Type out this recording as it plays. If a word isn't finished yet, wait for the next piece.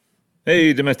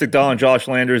Hey, Domestic Doll and Josh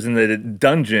Landers in the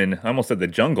dungeon. I almost said the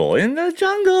jungle. In the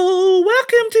jungle.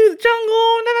 Welcome to the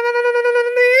jungle. Na, na, na, na, na, na, na,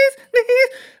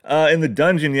 na, na, in the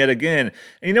dungeon yet again.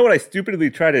 And you know what I stupidly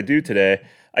tried to do today?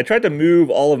 I tried to move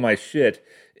all of my shit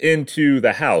into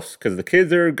the house because the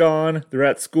kids are gone. They're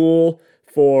at school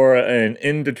for an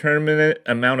indeterminate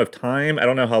amount of time. I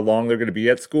don't know how long they're going to be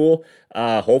at school.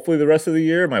 Hopefully the rest of the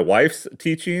year. My wife's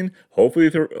teaching. Hopefully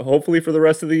for the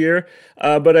rest of the year.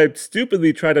 But I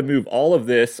stupidly try to move all of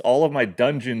this, all of my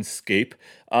dungeon scape.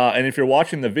 And if you're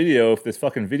watching the video, if this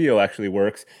fucking video actually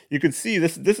works, you can see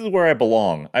this. This is where I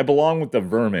belong. I belong with the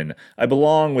vermin. I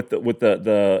belong with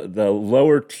the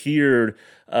lower tiered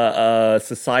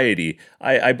society.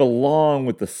 I belong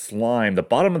with the slime, the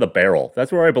bottom of the barrel.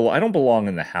 That's where I belong. I don't belong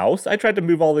in the house. I tried to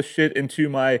move all this shit into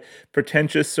my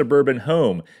pretentious suburban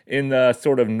home in the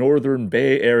sort of northern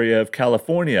Bay Area of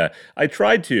California. I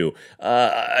tried to.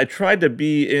 I tried to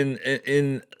be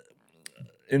in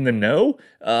the know,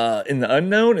 in the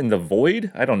unknown, in the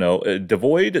void. I don't know,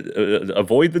 devoid,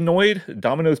 avoid the noid,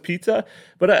 Domino's Pizza.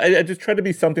 But I just try to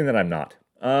be something that I'm not.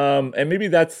 And maybe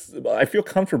I feel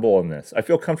comfortable in this. I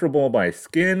feel comfortable in my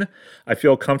skin. I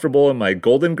feel comfortable in my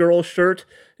Golden Girls shirt.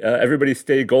 Everybody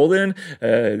stay golden.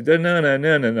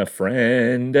 Na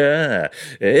friend.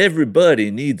 Everybody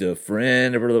needs a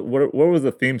friend. What was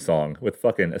the theme song with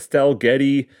fucking Estelle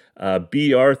Getty,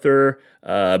 B. Arthur,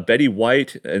 Betty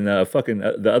White, and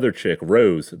the other chick,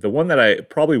 Rose, the one that I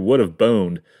probably would have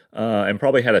boned and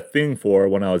probably had a thing for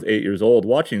when I was 8 years old,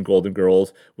 watching Golden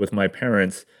Girls with my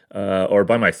parents or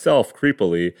by myself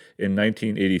creepily in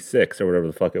 1986 or whatever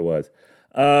the fuck it was.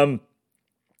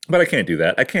 But I can't do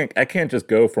that. I can't just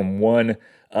go from one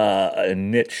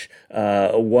niche,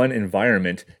 one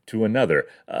environment to another.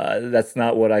 That's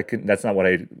not what I can. That's not what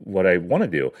I want to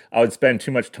do. I would spend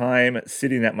too much time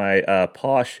sitting at my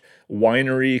posh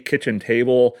winery kitchen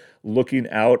table, looking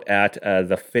out at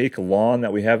the fake lawn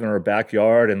that we have in our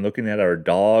backyard, and looking at our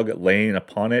dog laying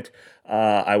upon it.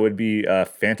 I would be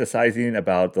fantasizing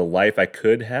about the life I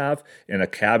could have in a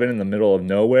cabin in the middle of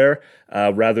nowhere,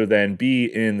 rather than be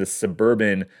in the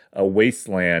suburban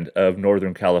wasteland of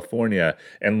Northern California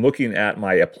and looking at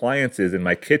my appliances in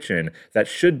my kitchen that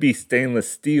should be stainless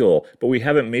steel, but we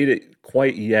haven't made it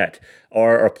quite yet.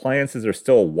 Our appliances are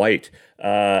still white,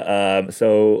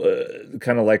 so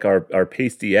kind of like our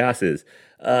pasty asses.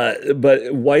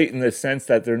 But white in the sense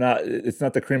that it's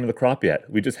not the cream of the crop yet.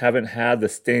 We just haven't had the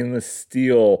stainless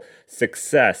steel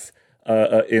success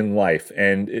in life.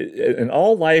 And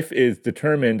all life is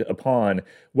determined upon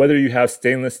whether you have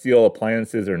stainless steel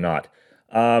appliances or not.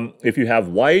 If you have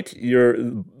white, you're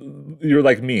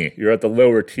like me. You're at the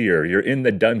lower tier. You're in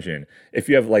the dungeon. If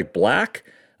you have like black,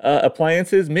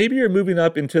 appliances, maybe you're moving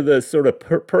up into the sort of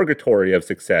purgatory of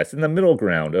success, in the middle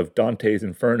ground of Dante's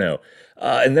Inferno.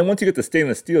 And then once you get the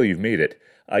stainless steel, you've made it.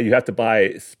 You have to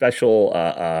buy special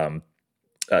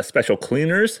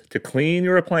cleaners to clean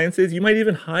your appliances. You might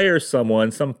even hire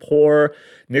some poor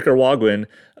Nicaraguan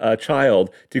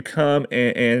child to come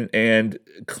and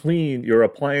clean your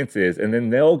appliances, and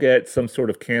then they'll get some sort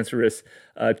of cancerous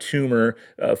tumor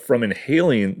from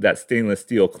inhaling that stainless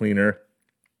steel cleaner,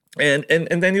 and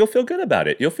then you'll feel good about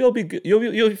it. You'll feel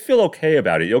okay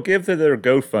about it. You'll give to their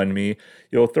GoFundMe.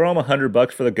 You'll throw them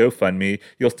 $100 for the GoFundMe.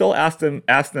 You'll still ask them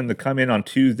to come in on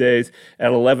Tuesdays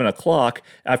at 11 o'clock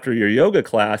after your yoga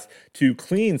class to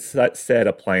clean said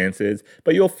appliances.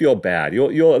 But you'll feel bad.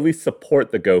 You'll at least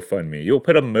support the GoFundMe. You'll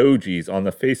put emojis on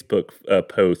the Facebook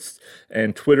posts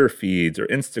and Twitter feeds or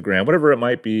Instagram, whatever it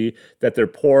might be, that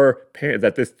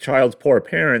that this child's poor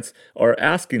parents are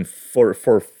asking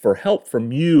for help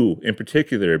from you in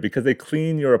particular, because they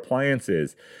clean your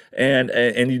appliances, and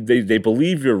they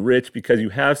believe you're rich because you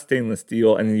have stainless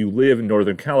steel and you live in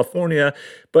Northern California,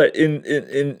 but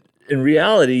in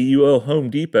reality you owe Home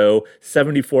Depot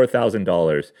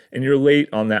 $74,000 and you're late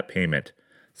on that payment.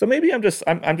 So maybe I'm just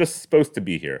supposed to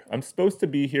be here. I'm supposed to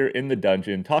be here in the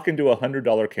dungeon, talking to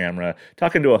 $100 camera,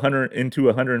 talking to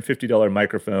 $150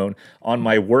 microphone on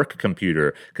my work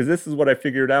computer. Because this is what I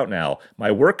figured out now. My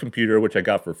work computer, which I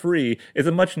got for free, is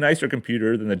a much nicer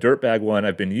computer than the dirtbag one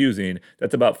I've been using.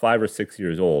 That's about 5 or 6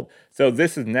 years old. So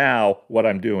this is now what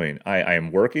I'm doing. I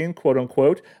am working, quote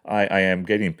unquote. I am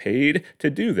getting paid to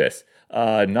do this.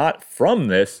 Not from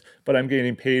this, but I'm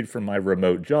getting paid for my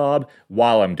remote job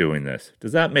while I'm doing this.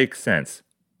 Does that make sense?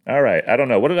 All right, I don't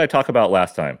know. What did I talk about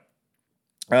last time?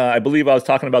 I believe I was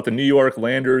talking about the New York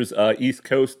Landers East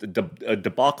Coast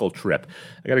debacle trip.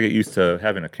 I got to get used to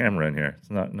having a camera in here. It's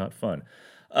not fun.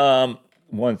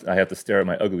 One, I have to stare at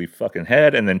my ugly fucking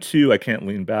head, and then two, I can't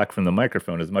lean back from the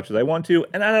microphone as much as I want to,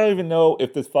 and I don't even know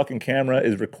if this fucking camera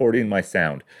is recording my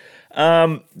sound.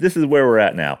 This is where we're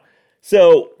at now.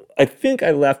 So I think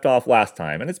I left off last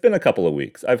time, and it's been a couple of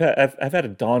weeks. I've had a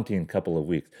daunting couple of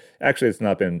weeks. Actually, it's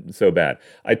not been so bad.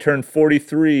 I turned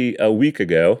 43 a week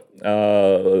ago,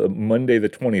 Monday the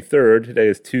 23rd. Today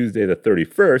is Tuesday the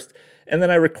 31st. And then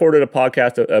I recorded a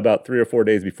podcast about 3 or 4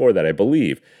 days before that, I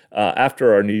believe,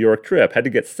 after our New York trip. Had to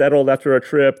get settled after our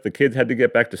trip. The kids had to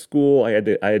get back to school. I had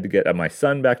to get my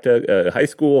son back to high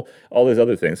school. All these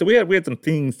other things. So we had some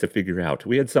things to figure out.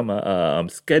 We had some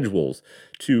schedules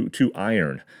to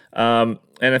iron. And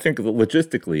I think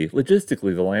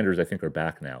logistically, the Landers I think are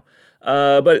back now.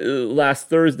 But last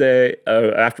Thursday,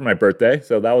 after my birthday,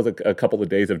 so that was a couple of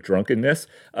days of drunkenness.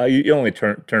 You only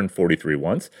turn 43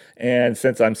 once, and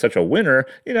since I'm such a winner,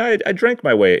 I drank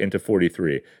my way into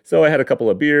 43. So I had a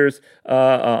couple of beers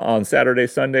on Saturday,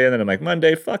 Sunday, and then I'm like,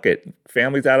 Monday, fuck it.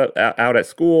 Family's out at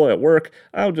school, at work.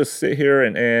 I'll just sit here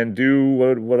and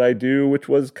do what I do, which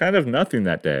was kind of nothing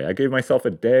that day. I gave myself a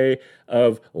day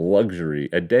of luxury,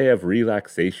 a day of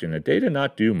relaxation, a day to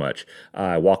not do much.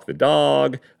 I walked the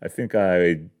dog. I think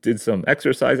I did some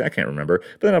exercise. I can't remember.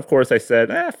 But then, of course, I said,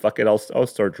 fuck it. I'll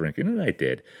start drinking, and I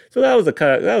did. So that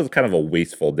was kind of a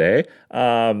wasteful day.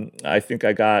 I think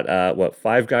I got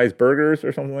Five Guys burgers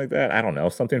or something like that. I don't know,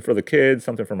 something for the kids,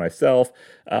 something for myself.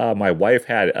 My wife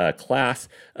had a class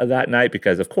that night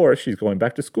because, of course, she's going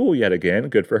back to school yet again.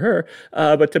 Good for her.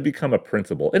 But to become a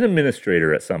principal, an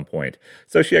administrator at some point.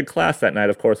 So she had class that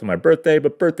night, of course, on my birthday.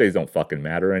 But birthdays don't fucking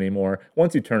matter anymore.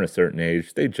 Once you turn a certain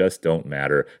age, they just don't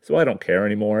matter. So I don't care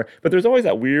anymore. But there's always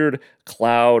that weird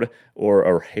cloud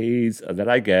or haze that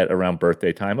I get around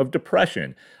birthday time of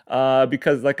depression.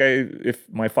 Because if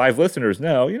my 5 listeners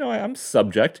know, I'm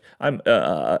subject. I'm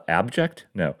abject.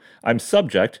 No, I'm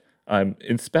subject. I'm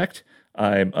inspect.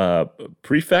 I'm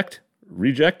prefect.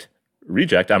 Reject.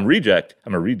 I'm reject.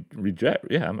 I'm a reject.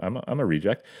 Yeah, I'm a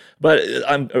reject. But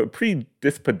I'm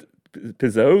possessed.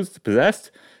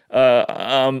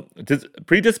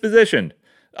 Predispositioned.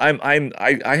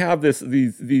 I have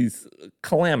these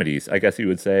calamities, I guess you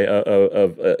would say,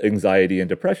 of anxiety and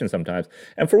depression sometimes.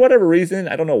 And for whatever reason,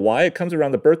 I don't know why it comes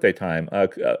around the birthday time a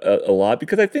lot,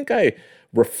 because I think I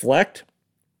reflect.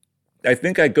 I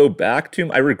think I go back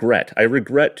to, I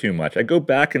regret too much. I go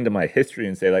back into my history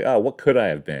and say what could I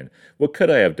have been? What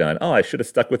could I have done? Oh, I should have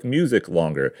stuck with music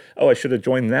longer. Oh, I should have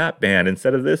joined that band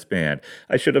instead of this band.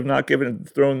 I should have not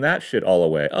thrown that shit all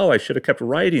away. Oh, I should have kept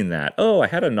writing that. Oh, I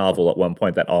had a novel at one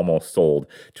point that almost sold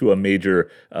to a major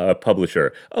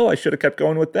publisher. Oh, I should have kept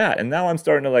going with that. And now I'm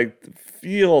starting to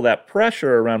feel that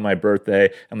pressure around my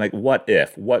birthday. I'm like, what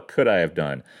if? What could I have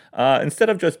done? Instead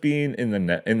of just being in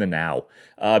the now,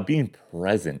 being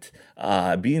present,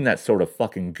 being that sort of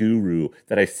fucking guru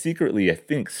that I secretly, I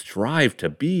think, strive to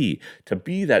be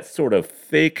that sort of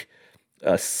fake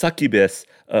succubus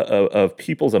of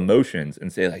people's emotions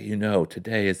and say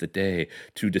today is the day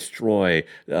to destroy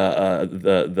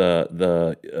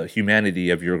the humanity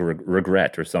of your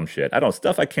regret or some shit. I don't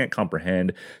stuff I can't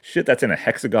comprehend. Shit that's in a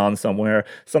hexagon somewhere,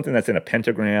 something that's in a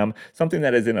pentagram, something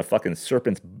that is in a fucking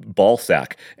serpent's ball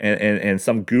sack, and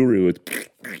some guru is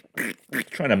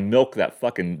trying to milk that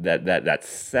fucking that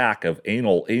sack of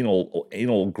anal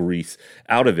grease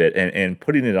out of it and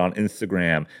putting it on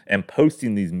Instagram and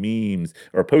posting these memes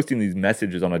or posting these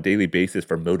messages on a daily basis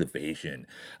for motivation.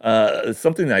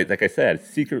 Something that, like I said,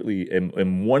 secretly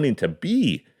am wanting to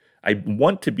be. I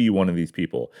want to be one of these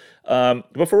people.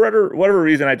 But for whatever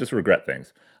reason, I just regret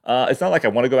things. It's not like I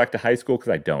want to go back to high school,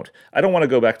 because I don't. I don't want to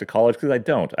go back to college, because I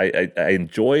don't. I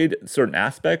enjoyed certain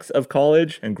aspects of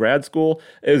college and grad school.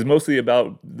 It was mostly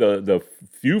about the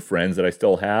few friends that I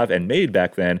still have and made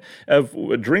back then of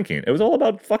drinking. It was all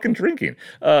about fucking drinking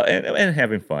and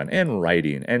having fun and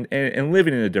writing and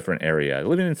living in a different area,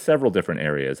 living in several different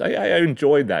areas. I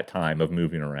enjoyed that time of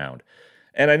moving around.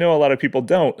 And I know a lot of people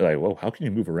don't. Well, how can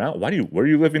you move around? Where are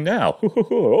you living now?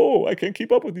 Oh, I can't keep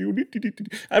up with you.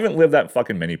 I haven't lived that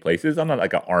fucking many places. I'm not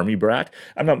like an army brat.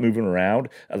 I'm not moving around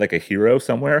like a hero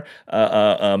somewhere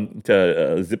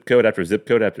to zip code after zip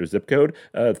code after zip code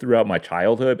throughout my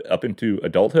childhood up into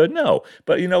adulthood. No.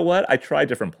 But you know what? I tried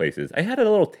different places. I had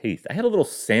a little taste. I had a little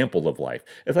sample of life.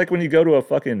 It's like when you go to a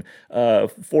fucking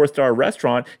 4-star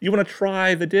restaurant, you want to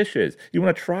try the dishes. You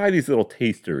want to try these little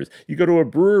tasters. You go to a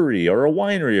brewery or a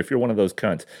winery if you're one of those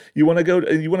cunts. You want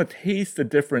to taste the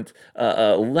different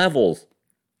levels,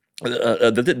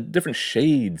 the different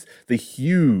shades, the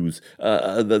hues,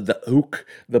 the oak,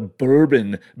 the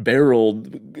bourbon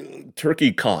barreled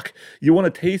turkey cock. You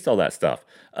want to taste all that stuff,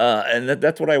 and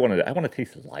that's what I want to do. I want to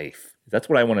taste life. That's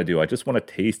what I want to do. I just want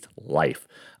to taste life.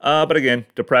 But again,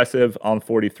 depressive on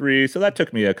 43. So that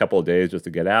took me a couple of days just to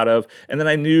get out of. And then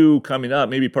I knew coming up,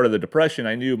 maybe part of the depression,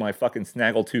 I knew my fucking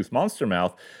snaggletooth monster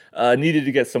mouth needed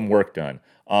to get some work done.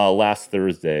 Last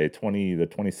Thursday, the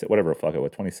 26th, whatever the fuck it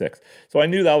was, 26th. So I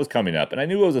knew that was coming up. And I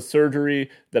knew it was a surgery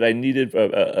that I needed,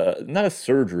 not a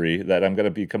surgery that I'm going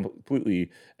to be completely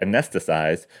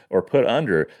anesthetized or put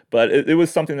under, but it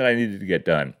was something that I needed to get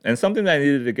done. And something that I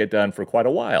needed to get done for quite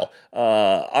a while.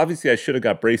 Obviously, I should have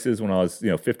got braces when I was,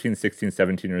 15, 16,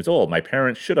 17 years old. My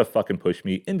parents should have fucking pushed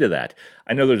me into that.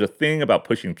 I know there's a thing about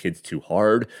pushing kids too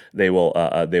hard. They will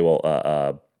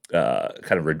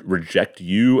kind of reject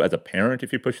you as a parent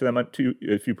if you push them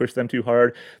too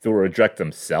hard. They will reject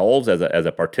themselves as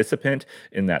a participant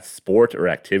in that sport or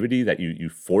activity that you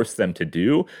force them to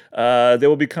do. They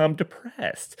will become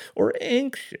depressed or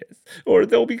anxious, or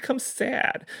they'll become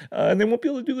sad, and they won't be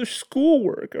able to do their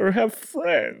schoolwork or have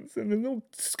friends, and then they'll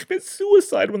commit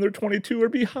suicide when they're 22 or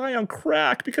be high on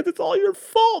crack because it's all your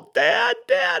fault, Dad,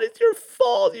 it's your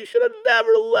fault. You should have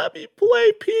never let me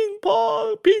play ping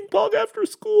pong after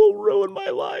school ruined my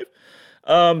life.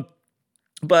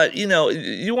 But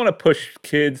you want to push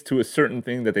kids to a certain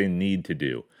thing that they need to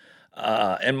do.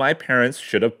 And my parents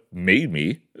should have made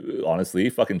me, honestly,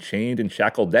 fucking chained and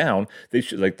shackled down. They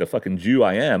should, like the fucking Jew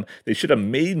I am, they should have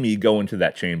made me go into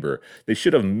that chamber. They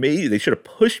should have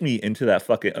pushed me into that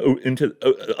fucking,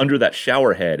 under that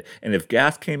shower head. And if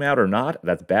gas came out or not,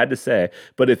 that's bad to say.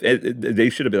 But they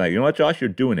should have been like, you know what, Josh, you're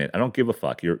doing it. I don't give a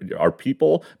fuck. Our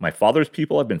people, my father's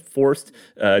people, have been forced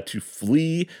to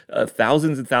flee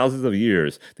thousands and thousands of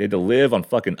years. They had to live on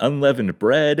fucking unleavened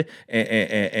bread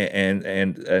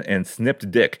and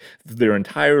snipped dick their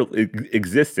entire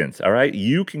existence. All right,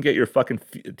 you can get your fucking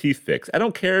teeth fixed. I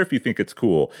don't care if you think it's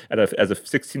cool as a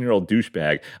 16-year-old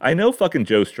douchebag. I know fucking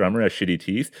Joe Strummer has shitty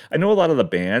teeth. I know a lot of the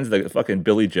bands, like fucking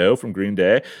Billy Joe from Green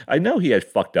Day. I know he had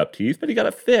fucked up teeth, but he got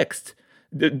it fixed.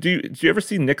 Do you ever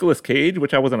see Nicolas Cage,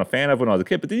 which I wasn't a fan of when I was a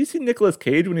kid, but did you see Nicolas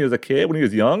Cage when he was a kid, when he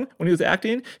was young, when he was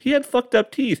acting? He had fucked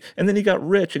up teeth, and then he got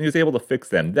rich, and he was able to fix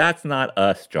them. That's not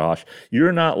us, Josh.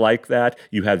 You're not like that.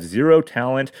 You have zero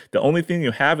talent. The only thing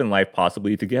you have in life,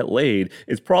 possibly, to get laid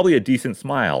is probably a decent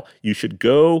smile. You should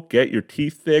go get your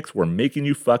teeth fixed. We're making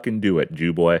you fucking do it,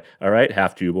 Jew boy. All right,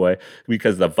 half Jew boy.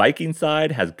 Because the Viking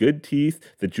side has good teeth.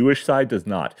 The Jewish side does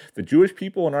not. The Jewish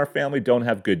people in our family don't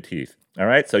have good teeth. All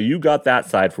right, so you got that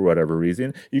side for whatever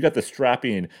reason. You got the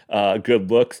strapping, good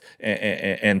looks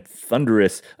and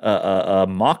thunderous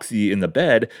moxie in the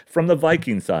bed from the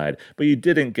Viking side, but you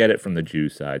didn't get it from the Jew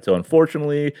side. So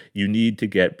unfortunately, you need to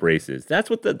get braces. That's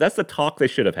the talk they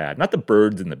should have had, not the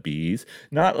birds and the bees,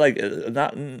 not what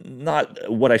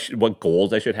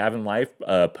goals I should have in life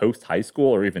post high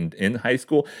school or even in high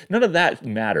school. None of that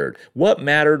mattered. What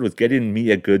mattered was getting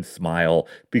me a good smile,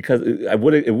 because it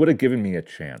would have given me a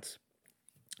chance.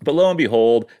 But lo and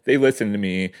behold, they listened to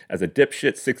me as a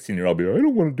dipshit 16-year-old. I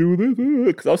don't want to do this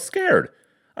because I was scared.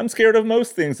 I'm scared of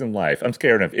most things in life. I'm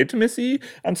scared of intimacy.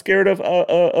 I'm scared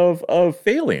of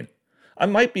failing. I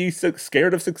might be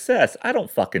scared of success. I don't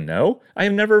fucking know. I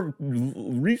have never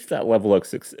reached that level of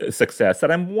success that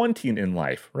I'm wanting in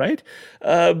life, right?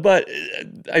 But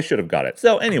I should have got it.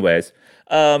 So anyways,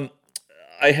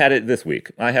 I had it this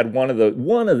week. I had one of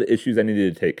the issues I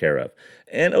needed to take care of.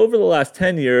 And over the last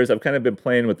 10 years, I've kind of been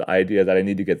playing with the idea that I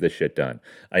need to get this shit done.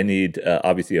 I need,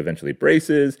 obviously, eventually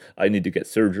braces. I need to get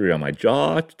surgery on my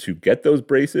jaw to get those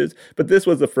braces. But this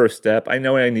was the first step. I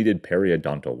know I needed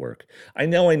periodontal work. I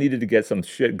know I needed to get some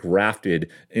shit grafted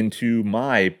into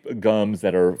my gums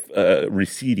that are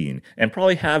receding, and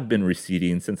probably have been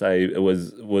receding since I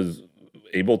was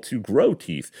able to grow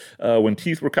teeth. When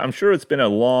teeth were, I'm sure it's been a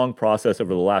long process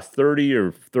over the last 30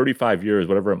 or 35 years,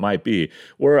 whatever it might be,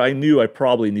 where I knew I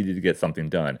probably needed to get something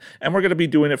done. And we're going to be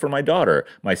doing it for my daughter.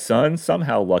 My son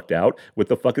somehow lucked out with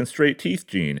the fucking straight teeth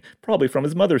gene, probably from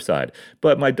his mother's side.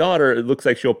 But my daughter, it looks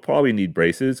like she'll probably need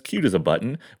braces, cute as a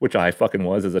button, which I fucking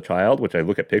was as a child, which I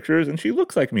look at pictures, and she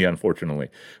looks like me, unfortunately.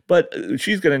 But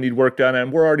she's going to need work done,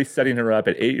 and we're already setting her up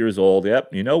at 8 years old.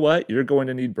 Yep, you know what? You're going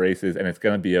to need braces, and it's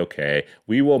going to be okay.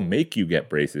 We will make you get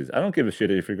braces. I don't give a shit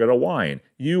if you're going to whine.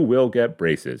 You will get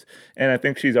braces. And I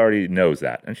think she's already knows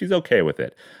that, and she's okay with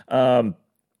it. But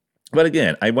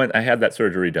again, I had that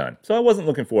surgery done. So I wasn't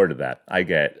looking forward to that. I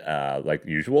get, like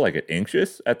usual, I get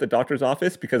anxious at the doctor's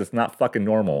office because it's not fucking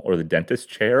normal, or the dentist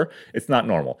chair. It's not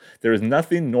normal. There is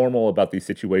nothing normal about these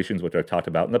situations, which I've talked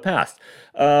about in the past.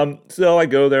 So I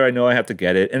go there. I know I have to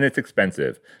get it, and it's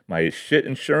expensive. My shit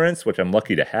insurance, which I'm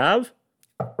lucky to have,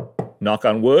 knock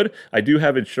on wood, I do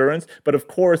have insurance. But of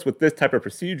course, with this type of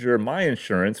procedure, my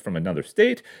insurance from another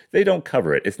state, they don't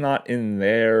cover it. It's not in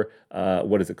their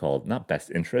what is it called? Not best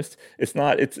interest. It's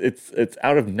not. It's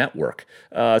out of network.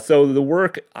 So the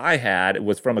work I had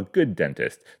was from a good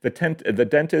dentist. The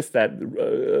dentist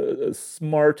that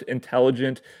smart,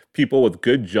 intelligent people with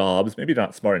good jobs. Maybe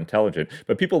not smart, intelligent,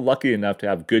 but people lucky enough to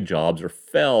have good jobs or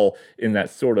fell in that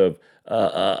sort of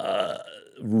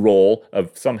role of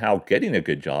somehow getting a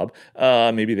good job.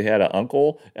 Maybe they had an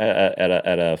uncle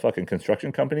at a fucking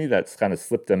construction company that's kind of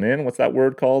slipped them in. What's that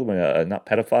word called? When not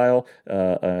pedophile,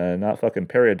 not fucking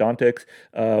periodontics.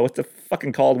 What's it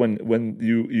fucking called when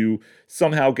you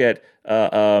somehow get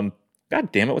God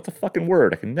damn it, what's the fucking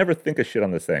word? I can never think of shit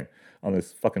on this thing, on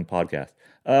this fucking podcast.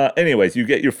 Anyways, you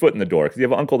get your foot in the door because you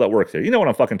have an uncle that works there. You know what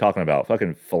I'm fucking talking about.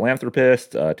 Fucking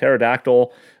philanthropist,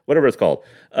 pterodactyl, whatever it's called.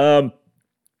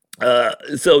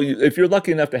 So if you're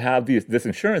lucky enough to have this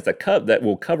insurance that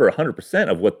will cover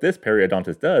 100% of what this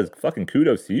periodontist does, fucking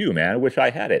kudos to you, man. I wish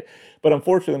I had it. But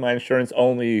unfortunately, my insurance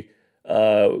only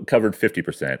covered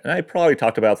 50%. And I probably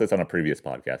talked about this on a previous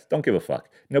podcast. Don't give a fuck.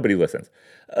 Nobody listens.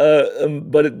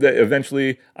 But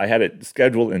eventually I had it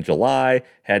scheduled in July,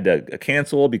 had to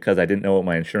cancel because I didn't know what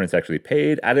my insurance actually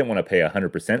paid. I didn't want to pay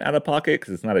 100% out of pocket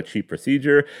because it's not a cheap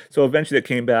procedure. So eventually it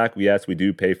came back. Yes, we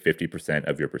do pay 50%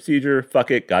 of your procedure. Fuck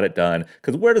it. Got it done.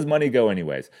 Because where does money go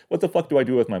anyways? What the fuck do I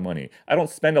do with my money? I don't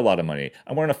spend a lot of money.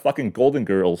 I'm wearing a fucking Golden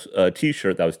Girls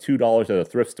t-shirt that was $2 at a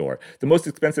thrift store. The most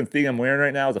expensive thing I'm wearing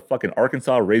right now is a fucking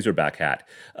Arkansas Razorback hat.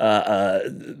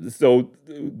 So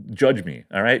judge me,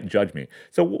 all right? Judge me.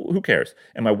 So who cares?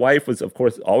 And my wife was, of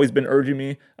course, always been urging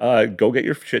me, go get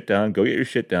your shit done, go get your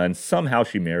shit done. Somehow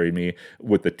she married me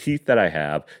with the teeth that I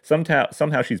have.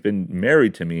 Somehow she's been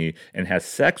married to me and has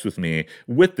sex with me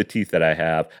with the teeth that I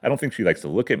have. I don't think she likes to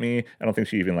look at me. I don't think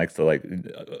she even likes to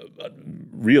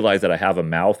realize that I have a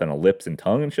mouth and a lips and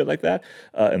tongue and shit like that,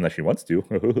 unless she wants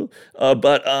to.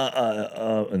 But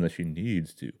unless she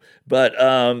needs to. But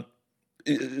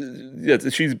yeah,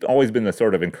 she's always been the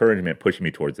sort of encouragement pushing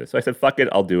me towards this. So I said, fuck it,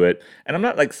 I'll do it. And I'm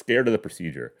not scared of the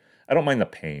procedure. I don't mind the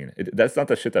pain. That's not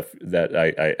the shit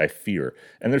that I fear.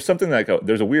 And there's something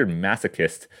there's a weird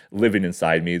masochist living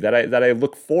inside me that I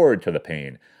look forward to the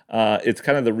pain. It's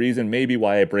kind of the reason maybe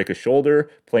why I break a shoulder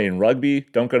playing rugby.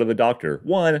 Don't go to the doctor.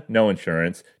 1, no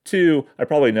insurance. 2, I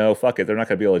probably know, fuck it, they're not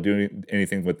going to be able to do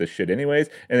anything with this shit anyways.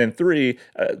 And then 3,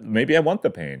 maybe I want the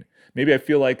pain. Maybe I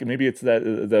feel like maybe it's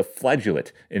the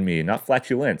flagellate in me, not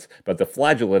flatulence, but the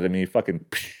flagellate in me fucking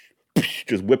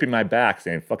just whipping my back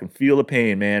saying, fucking feel the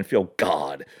pain, man. Feel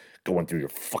God going through your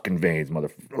fucking veins,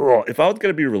 motherfucker. If I was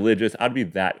going to be religious, I'd be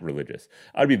that religious.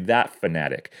 I'd be that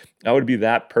fanatic. I would be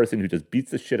that person who just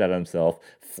beats the shit out of himself,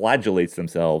 flagellates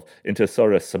themselves into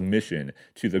sort of submission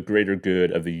to the greater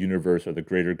good of the universe or the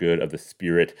greater good of the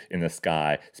spirit in the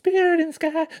sky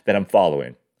that I'm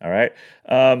following. All right.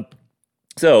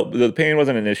 So the pain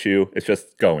wasn't an issue. It's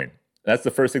just going. That's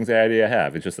the first anxiety I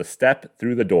have. It's just a step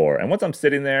through the door. And once I'm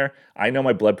sitting there, I know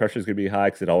my blood pressure is going to be high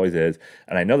because it always is.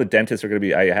 And I know the dentists are going to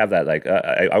be, I have that,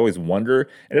 I always wonder.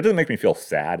 And it doesn't make me feel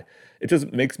sad. It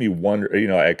just makes me wonder,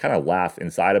 I kind of laugh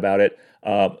inside about it.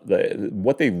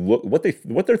 What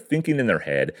they're thinking in their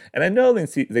head. And I know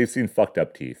they've seen fucked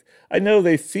up teeth. I know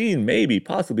they've seen maybe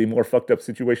possibly more fucked up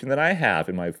situation than I have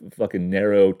in my fucking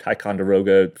narrow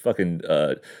Ticonderoga fucking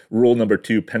rule number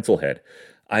 2 pencil head.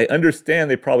 I understand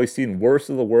they've probably seen worse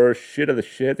of the worst, shit of the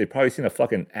shit. They've probably seen a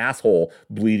fucking asshole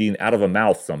bleeding out of a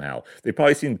mouth somehow. They've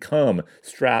probably seen cum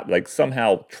strapped,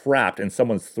 somehow trapped in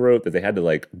someone's throat that they had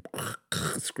to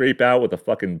scrape out with a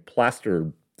fucking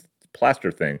plaster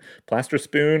thing, plaster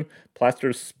spoon,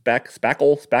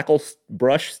 spackle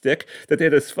brush stick that they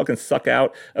had to fucking suck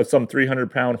out of some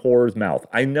 300-pound whore's mouth.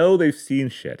 I know they've seen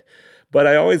shit. But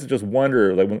I always just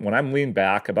wonder, when I'm leaned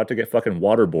back, about to get fucking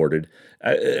waterboarded,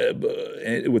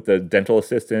 with the dental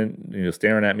assistant,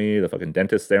 staring at me, the fucking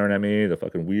dentist staring at me, the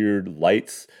fucking weird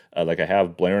lights, I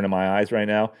have blaring in my eyes right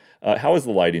now. How is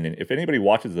the lighting? And if anybody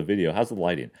watches the video, how's the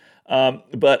lighting?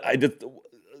 But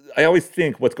I always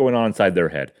think what's going on inside their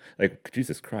head.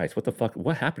 Jesus Christ, what the fuck?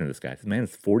 What happened to this guy? This man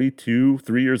is 42,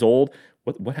 3 years old.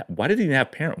 Why did he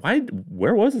have parents?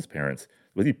 Where was his parents?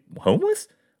 Was he homeless?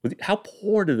 How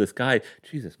poor did this guy?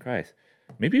 Jesus Christ.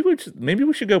 Maybe we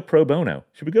should go pro bono.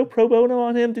 Should we go pro bono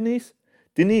on him, Denise?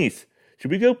 Denise, should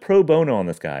we go pro bono on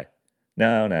this guy?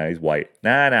 No, he's white.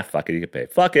 Nah, fuck it, he can pay.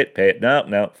 Fuck it, pay it.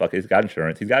 No, fuck it, he's got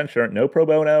insurance. No pro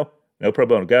bono. No pro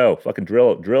bono. Go. Fucking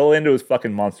drill into his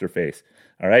fucking monster face.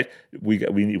 All right? We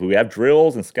have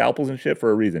drills and scalpels and shit for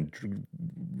a reason.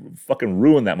 fucking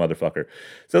ruin that motherfucker.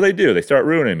 So they do. They start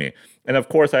ruining me. And of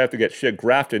course, I have to get shit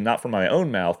grafted, not from my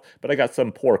own mouth, but I got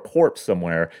some poor corpse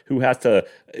somewhere who has to,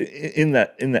 in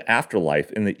the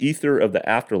afterlife, in the ether of the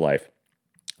afterlife,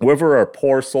 wherever our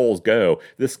poor souls go,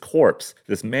 this corpse,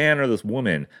 this man or this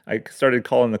woman, I started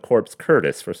calling the corpse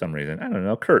Curtis for some reason. I don't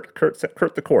know, Kurt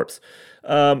the corpse.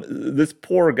 This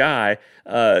poor guy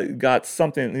got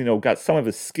something, got some of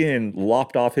his skin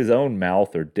lopped off his own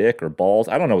mouth or dick or balls.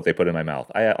 I don't know what they put in my mouth.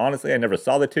 I never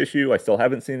saw the tissue. I still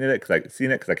haven't seen it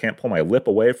because I can't pull my lip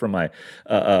away from my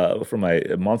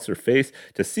monster face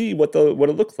to see what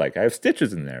it looks like. I have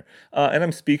stitches in there, and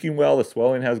I'm speaking well. The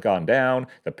swelling has gone down.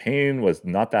 The pain was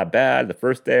not that bad. The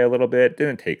first day a little bit.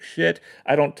 Didn't take shit.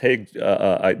 I don't take.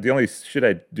 The only shit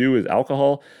I do is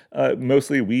alcohol.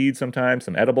 Mostly weed. Sometimes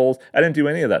some edibles. I didn't do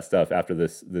any of that stuff after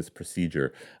this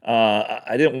procedure.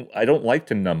 I don't like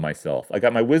to numb myself. I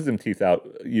got my wisdom teeth out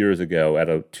years ago at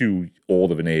a too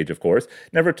old of an age, of course.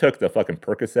 Never took the fucking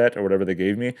Percocet or whatever they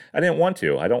gave me. I didn't want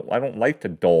to. I don't like to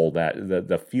dull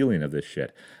the feeling of this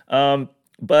shit.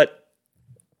 But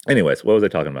anyways, what was I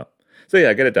talking about? So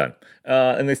yeah, get it done.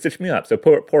 And they stitched me up. So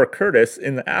poor Curtis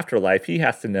in the afterlife, he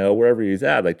has to know wherever he's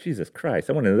at. Like, Jesus Christ,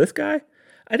 I want to know this guy?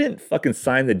 I didn't fucking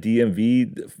sign the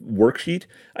DMV worksheet.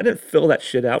 I didn't fill that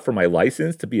shit out for my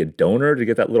license to be a donor to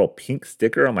get that little pink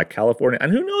sticker on my California.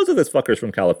 And who knows if this fucker's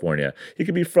from California? He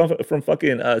could be from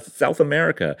fucking South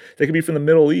America. They could be from the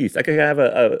Middle East. I could have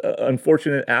a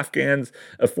unfortunate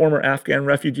former Afghan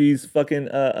refugee's fucking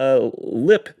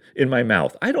lip in my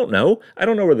mouth. I don't know. I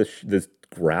don't know where this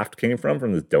graft came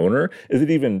from this donor. Is it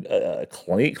even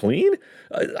clean?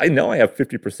 I know I have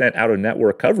 50% out of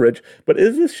network coverage, but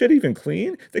is this shit even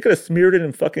clean? They could have smeared it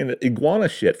in fucking iguana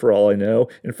shit for all I know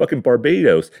in fucking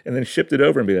Barbados and then shipped it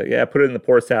over and be like, yeah, put it in the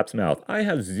poor sap's mouth. I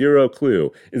have zero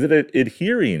clue. Is it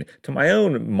adhering to my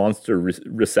own monster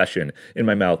recession in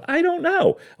my mouth? I don't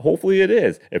know. Hopefully it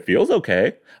is. It feels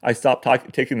okay. I stopped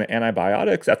taking the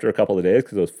antibiotics after a couple of days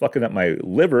because it was fucking up my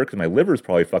liver, because my liver's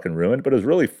probably fucking ruined, but it was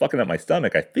really fucking up my stomach.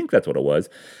 I think that's what it was.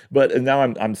 But now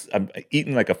I'm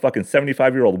eating like a fucking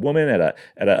 75-year-old woman at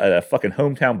a fucking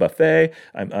hometown buffet.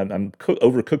 I'm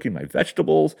overcooking my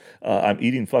vegetables. I'm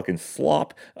eating fucking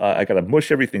slop. I got to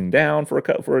mush everything down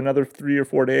for another 3 or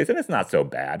 4 days, and it's not so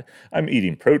bad. I'm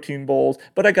eating protein bowls,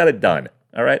 but I got it done.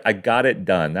 All right, I got it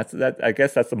done. I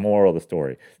guess that's the moral of the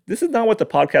story. This is not what the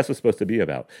podcast was supposed to be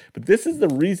about, but this is the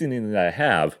reasoning that I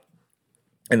have,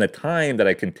 and the time that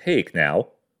I can take now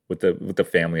with the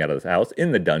family out of this house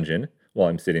in the dungeon while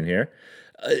I'm sitting here,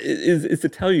 is to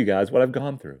tell you guys what I've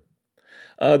gone through,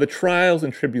 the trials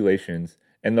and tribulations,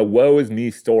 and the woe is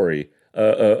me story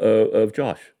of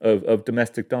Josh, of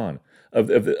Domestic Dawn, of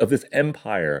this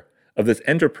empire, of this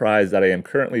enterprise that I am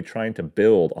currently trying to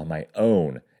build on my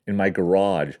own in my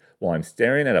garage while I'm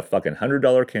staring at a fucking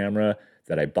 $100 camera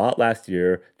that I bought last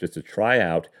year just to try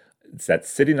out. That's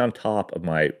sitting on top of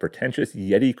my pretentious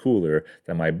Yeti cooler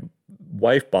that my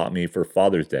wife bought me for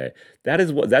Father's Day. That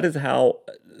is how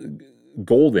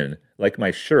golden, like my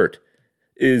shirt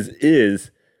is.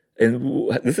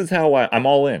 And this is how I'm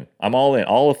all in. I'm all in.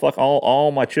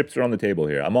 All my chips are on the table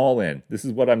here. I'm all in. This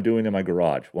is what I'm doing in my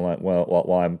garage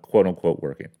while I'm quote unquote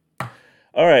working.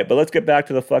 All right, but let's get back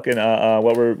to the fucking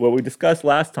what we discussed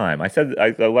last time. I said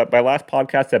my last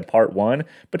podcast said part 1,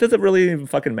 but does it really even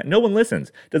fucking matter? No one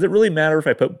listens. Does it really matter if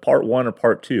I put part 1 or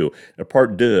part 2 or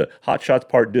part 2? Hot Shots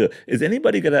part 2. Is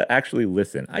anybody gonna actually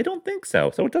listen? I don't think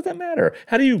so. So it doesn't matter.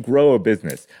 How do you grow a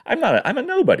business? I'm a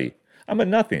nobody. I'm a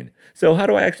nothing. So how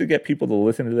do I actually get people to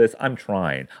listen to this? I'm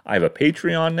trying. I have a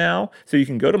Patreon now, so you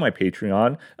can go to my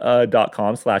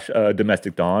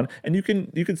patreon.com/domestic dawn, and you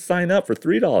can sign up for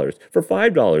 $3, for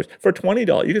 $5, for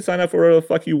 $20. You can sign up for whatever the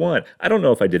fuck you want. I don't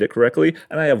know if I did it correctly,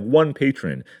 and I have one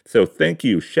patron. So thank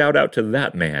you. Shout out to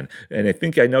that man. And I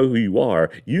think I know who you are.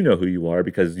 You know who you are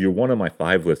because you're one of my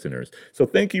 5 listeners. So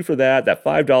thank you for that. That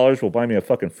 $5 will buy me a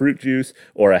fucking fruit juice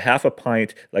or a half a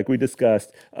pint, like we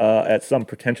discussed, at some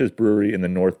pretentious brewery in the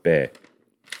North Bay.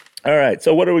 All right,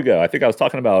 so where do we go? I think I was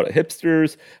talking about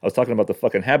hipsters. I was talking about the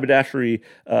fucking haberdashery,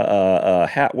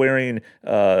 hat-wearing,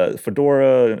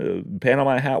 fedora,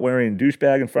 Panama hat-wearing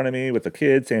douchebag in front of me with the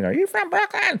kid saying, "Are you from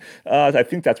Brooklyn?" I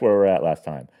think that's where we're at last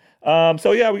time.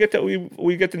 So yeah, we get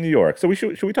to New York. So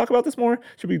should we talk about this more?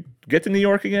 Should we get to New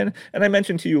York again? And I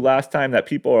mentioned to you last time that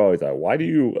people are always like, why do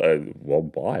you,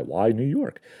 why New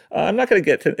York? I'm not going to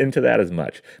get into that as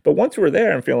much. But once we're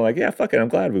there, I'm feeling like, yeah, fuck it, I'm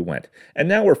glad we went. And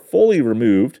now we're fully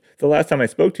removed. The last time I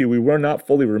spoke to you, we were not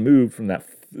fully removed from that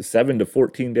 7 to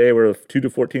 14 day, or 2 to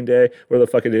 14 day, where the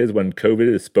fuck it is, when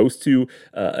COVID is supposed to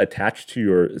attach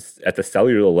to at the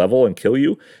cellular level and kill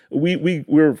you.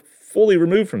 We're fully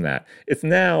removed from that. It's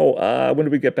now, when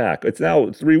did we get back? It's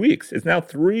now 3 weeks. It's now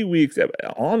 3 weeks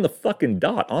on the fucking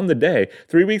dot, on the day,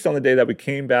 3 weeks on the day that we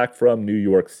came back from New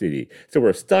York City. So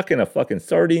we're stuck in a fucking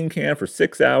sardine can for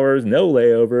 6 hours, no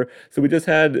layover. So we just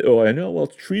had, oh, I know, well,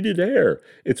 it's treated air.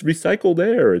 It's recycled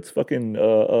air. It's fucking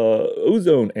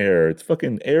ozone air. It's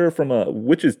fucking air from a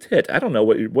witch's tit. I don't know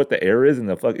what the air is in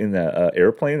the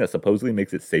airplane that supposedly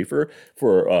makes it safer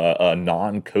for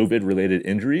non-COVID related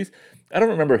injuries. I don't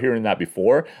remember hearing that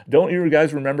before. Don't you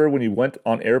guys remember when you went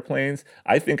on airplanes?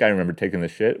 I think I remember taking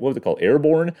this shit. What was it called?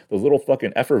 Airborne? Those little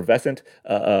fucking effervescent,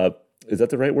 is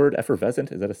that the right word?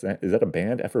 Effervescent? Is that a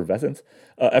band? Effervescence?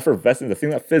 Effervescent, the thing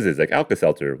that fizzes, like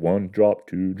Alka-Seltzer. 1 drop,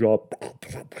 2 drop,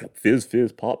 fizz,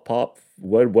 fizz, pop, pop,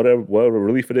 whatever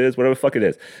relief it is, whatever the fuck it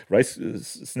is, right?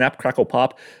 Snap, crackle,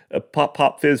 pop, pop,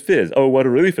 pop, fizz, fizz. Oh, what a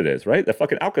relief it is, right? The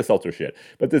fucking Alka-Seltzer shit.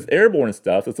 But this airborne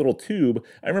stuff, this little tube,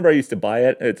 I remember I used to buy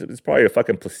it. It's probably a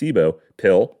fucking placebo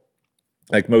pill,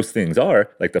 like most things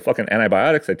are. Like the fucking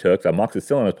antibiotics I took, the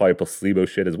amoxicillin was probably placebo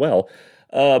shit as well.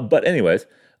 But anyways,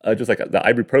 just like the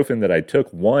ibuprofen that I took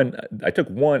two. I took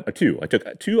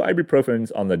 2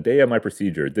 ibuprofens on the day of my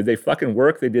procedure. Did they fucking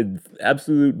work? They did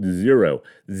absolute zero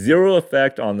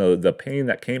effect on the pain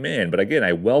that came in. But again,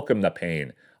 I welcome the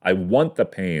pain. I want the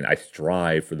pain. I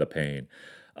strive for the pain.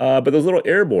 But those little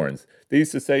airbornes, they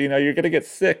used to say, you're going to get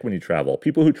sick when you travel.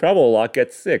 People who travel a lot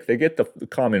get sick. They get the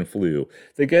common flu.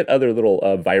 They get other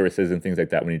little viruses and things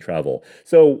like that when you travel.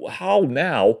 So how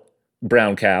now,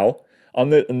 brown cow,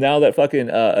 now that fucking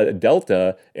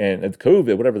Delta and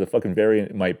COVID, whatever the fucking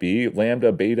variant might be,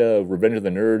 Lambda, Beta, Revenge of the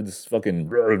Nerds, fucking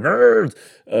nerds,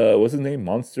 what's his name?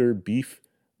 Monster Beef,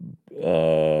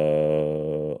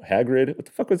 Hagrid. What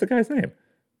the fuck was the guy's name?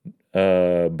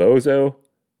 Bozo,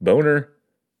 Boner.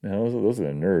 No, those are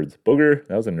the nerds. Booger,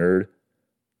 that was a nerd.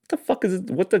 What the fuck is it?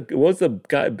 What was the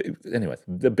guy? Anyways,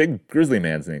 the big grizzly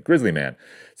man's name, Grizzly Man.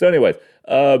 So, anyways,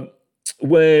 how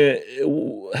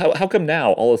come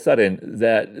now all of a sudden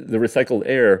that the recycled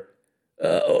air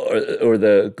or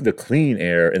the clean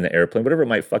air in the airplane, whatever it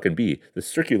might fucking be, the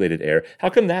circulated air, how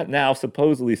come that now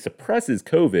supposedly suppresses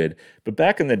COVID? But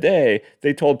back in the day,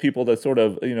 they told people to sort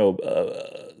of,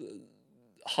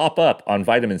 hop up on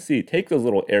vitamin C, take those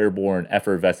little airborne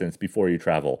effervescents before you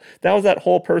travel. That was that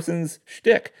whole person's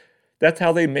shtick. That's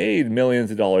how they made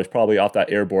millions of dollars probably off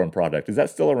that airborne product. Is that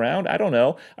still around? I don't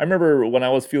know. I remember when I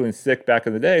was feeling sick back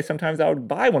in the day, sometimes I would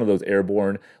buy one of those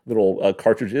airborne little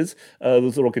cartridges,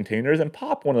 those little containers, and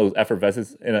pop one of those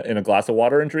effervescents in a glass of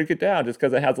water and drink it down just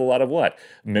because it has a lot of what?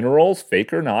 Minerals,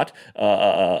 fake or not,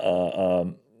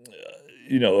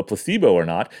 a placebo or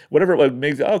not, whatever it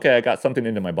makes. Okay, I got something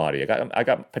into my body. I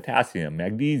got potassium,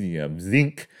 magnesium,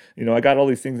 zinc. I got all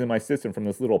these things in my system from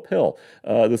this little pill.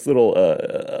 This little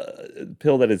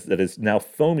pill that is now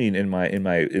foaming in my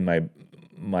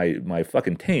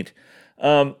fucking taint.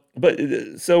 That's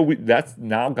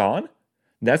now gone.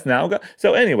 That's now gone.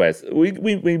 So, anyways, we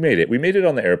made it. We made it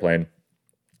on the airplane.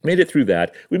 Made it through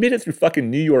that. We made it through fucking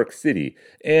New York City.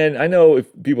 And I know if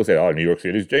people say, oh, New York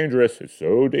City is dangerous. It's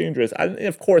so dangerous.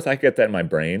 Of course, I get that in my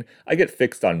brain. I get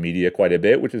fixed on media quite a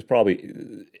bit, which is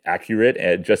probably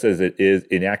accurate, just as it is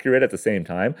inaccurate at the same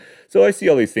time. So I see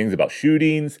all these things about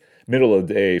shootings, middle of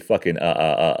the day fucking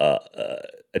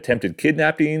attempted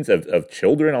kidnappings of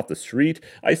children off the street.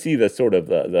 I see the sort of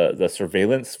the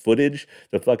surveillance footage,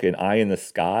 the fucking eye in the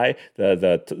sky,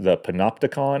 the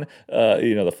panopticon,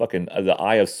 the fucking the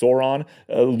eye of Sauron,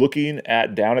 looking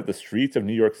down at the streets of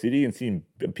New York City and seeing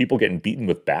people getting beaten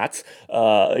with bats,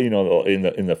 in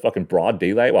the fucking broad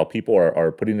daylight while people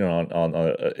are putting it on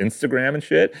Instagram and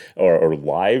shit or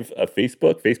live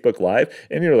Facebook Live,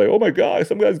 and you're like, oh my god,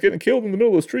 some guy's getting killed in the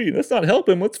middle of the street. Let's not help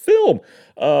him. Let's film.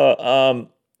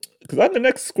 Because I'm the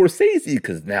next Scorsese,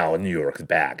 because now New York's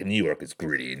back, and New York is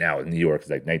gritty. Now New York is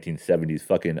like 1970s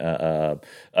fucking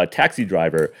taxi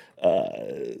driver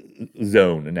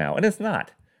zone now. And it's not.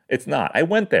 It's not. I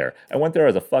went there.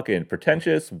 As a fucking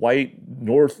pretentious white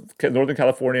Northern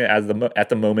California at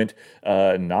the moment,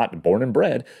 not born and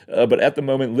bred, but at the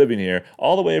moment living here,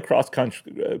 all the way across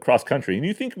country. And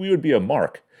you think we would be a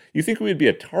mark? You think we would be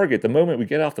a target the moment we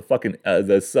get off the fucking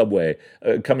the subway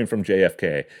coming from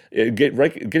JFK?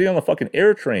 Getting on the fucking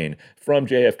air train from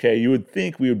JFK, you would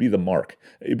think we would be the mark,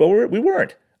 but we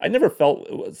weren't. I never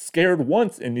felt scared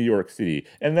once in New York City,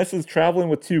 and this is traveling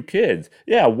with 2 kids.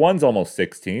 Yeah, one's almost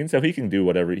 16, so he can do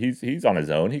whatever. He's on his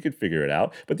own. He could figure it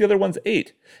out. But the other one's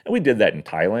 8, and we did that in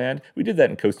Thailand. We did that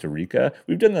in Costa Rica.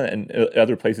 We've done that in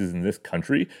other places in this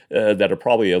country that are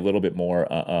probably a little bit more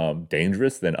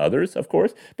dangerous than others, of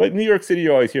course. But in New York City,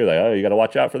 you always hear like, oh, you got to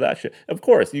watch out for that shit. Of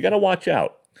course, you got to watch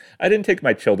out. I didn't take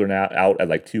my children out at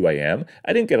like 2 a.m.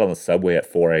 I didn't get on the subway at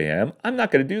 4 a.m. I'm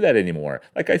not going to do that anymore.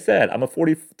 Like I said, I'm a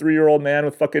 43-year-old man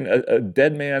with fucking a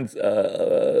dead man's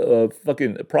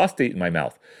fucking prostate in my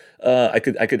mouth. I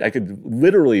could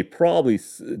literally probably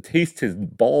taste his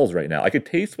balls right now. I could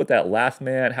taste what that last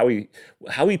man, how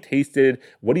he tasted,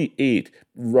 what he ate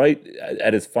right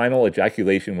at his final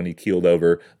ejaculation when he keeled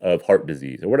over of heart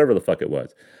disease or whatever the fuck it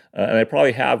was. And I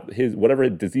probably have his whatever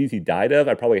disease he died of.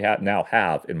 I probably now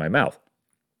have in my mouth,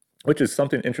 which is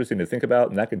something interesting to think about,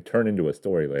 and that could turn into a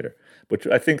story later. Which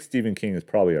I think Stephen King has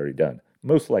probably already done,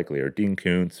 most likely, or Dean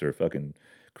Koontz or fucking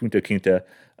Kunta Kinte,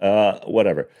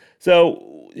 whatever.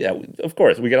 So yeah, of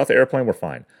course, we get off the airplane, we're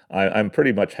fine. I'm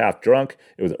pretty much half drunk.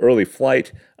 It was an early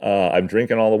flight. I'm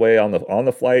drinking all the way on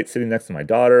the flight, sitting next to my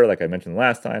daughter, like I mentioned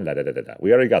last time. Da, da, da, da, da.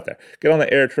 We already got there. Get on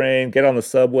the air train, get on the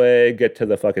subway, get to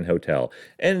the fucking hotel,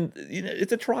 and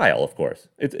it's a trial, of course.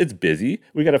 It's busy.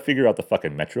 We got to figure out the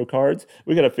fucking Metro cards.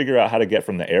 We got to figure out how to get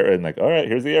from the air and like, all right,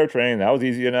 here's the air train. That was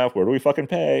easy enough. Where do we fucking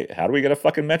pay? How do we get a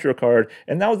fucking Metro card?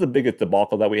 And that was the biggest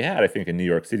debacle that we had, I think, in New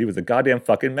York City was a goddamn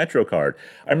fucking Metro card.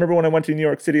 I remember when I went to New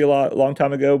York City a long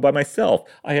time ago by myself.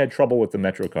 I had trouble with the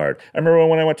Metro card. I remember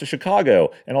when I went to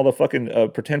Chicago and all the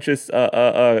fucking pretentious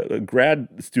grad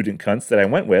student cunts that I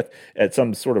went with at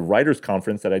some sort of writers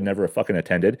conference that I never fucking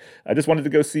attended. I just wanted to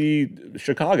go see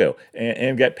Chicago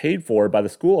and get paid for by the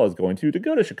school I was going to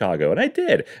go to Chicago. And I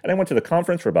did. And I went to the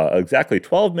conference for about exactly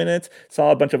 12 minutes,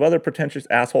 saw a bunch of other pretentious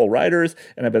asshole writers,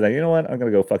 and I've been like, you know what? I'm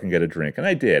going to go fucking get a drink. And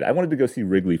I did. I wanted to go see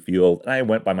Wrigley Field, and I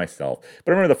went by myself.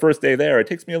 But I remember the first day there, it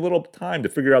takes me a little time to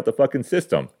figure out the fucking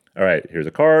system. All right, here's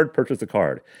a card, purchase a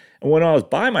card. And when I was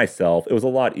by myself, it was a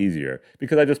lot easier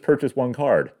because I just purchased one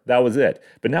card. That was it.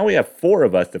 But now we have 4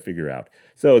 of us to figure out.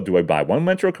 So do I buy one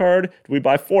Metro card? Do we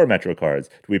buy 4 Metro cards?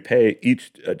 Do we pay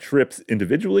each trips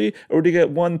individually? Or do you get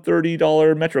one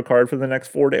 $30 Metro card for the next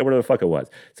 4 days, whatever the fuck it was?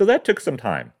 So that took some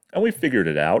time. And we figured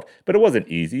it out, but it wasn't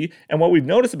easy. And what we've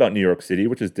noticed about New York City,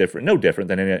 which is no different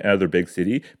than any other big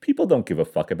city, people don't give a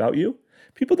fuck about you.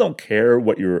 People don't care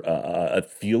what you're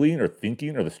feeling or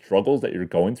thinking or the struggles that you're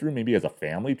going through, maybe as a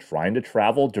family trying to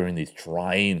travel during these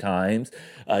trying times,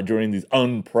 during these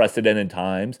unprecedented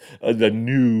times, the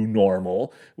new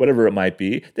normal, whatever it might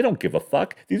be. They don't give a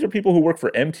fuck. These are people who work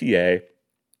for MTA.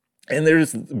 And they're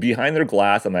just behind their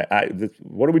glass. I'm like,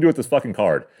 what do we do with this fucking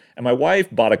card? And my wife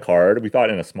bought a card. We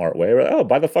thought in a smart way. We're like, oh,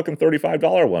 buy the fucking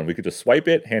 $35 one. We could just swipe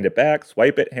it, hand it back,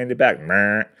 swipe it, hand it back.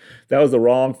 Meh. That was the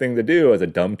wrong thing to do as a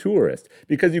dumb tourist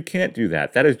because you can't do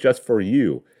that. That is just for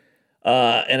you.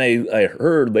 And I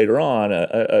heard later on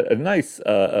a nice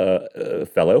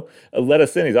fellow let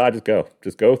us in. He's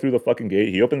just go through the fucking gate.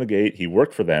 He opened the gate. He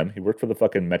worked for them. He worked for the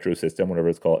fucking metro system, whatever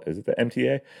it's called. Is it the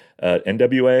MTA,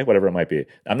 NWA, whatever it might be?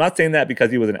 I'm not saying that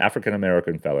because he was an African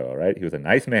American fellow. All right, he was a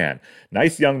nice man,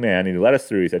 nice young man. And he let us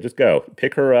through. He said, just go,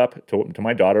 pick her up to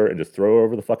my daughter, and just throw her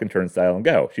over the fucking turnstile and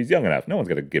go. She's young enough. No one's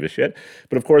gonna give a shit.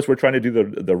 But of course, we're trying to do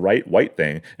the right white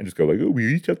thing and just go like, oh,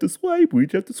 we each have to swipe. We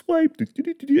each have to swipe.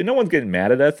 And no one's getting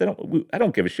mad at us. I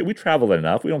don't give a shit. We traveled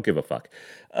enough. We don't give a fuck.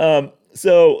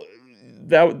 So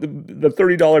that the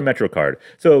 $30 Metro card.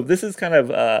 So this is kind of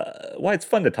why it's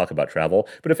fun to talk about travel.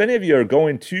 But if any of you are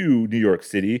going to New York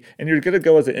City and you're going to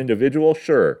go as an individual,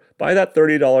 sure, buy that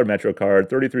 $30 Metro card,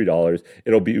 $33.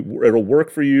 It'll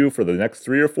work for you for the next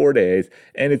 3 or 4 days,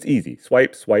 and it's easy.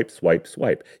 Swipe, swipe, swipe,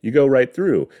 swipe. You go right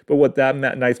through. But what that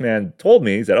nice man told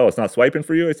me, he said, "Oh, it's not swiping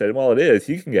for you." I said, "Well, it is.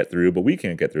 He can get through, but we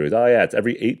can't get through." He said, "Oh yeah, it's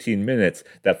every 18 minutes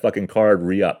that fucking card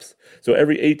re-ups. So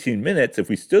every 18 minutes, if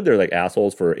we stood there like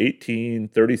assholes for 18,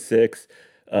 36,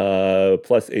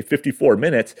 plus a 54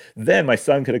 minutes, then my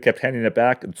son could have kept handing it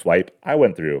back and swipe. I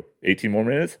went through. 18 more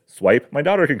minutes, swipe, my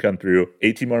daughter can come through.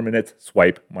 18 more minutes,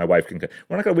 swipe, my wife can come.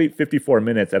 We're not going to wait 54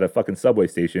 minutes at a fucking subway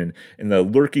station in the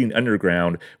lurking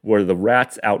underground where the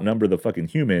rats outnumber the fucking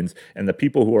humans and the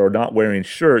people who are not wearing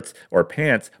shirts or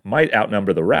pants might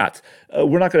outnumber the rats.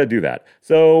 We're not going to do that.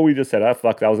 So we just said,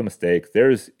 fuck, that was a mistake.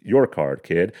 There's your card,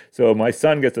 kid. So my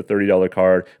son gets a $30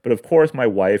 card, but of course my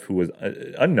wife, who was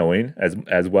unknowing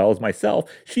as well as myself,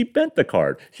 she bent the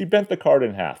card. She bent the card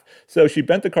in half. So she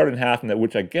bent the card in half,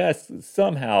 which I guess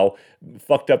somehow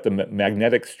fucked up the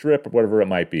magnetic strip or whatever it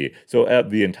might be. So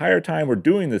the entire time we're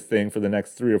doing this thing for the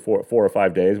next 3 or 4 or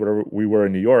 5 days, whatever we were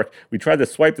in New York, we tried to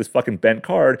swipe this fucking bent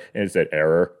card and it said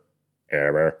error,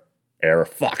 error, error,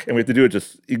 fuck. And we have to do it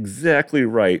just exactly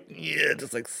right. Yeah,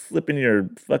 just like slipping your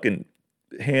fucking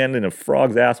hand in a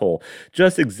frog's asshole.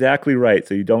 Just exactly right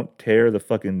so you don't tear the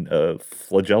fucking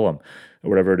flagellum. or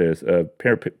whatever it is,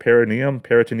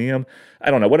 peritoneum. I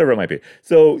don't know, whatever it might be.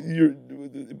 So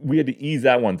we had to ease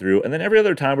that one through, and then every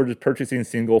other time we're just purchasing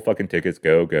single fucking tickets,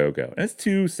 go, and it's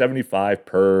 $2.75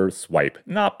 per swipe,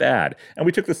 not bad. And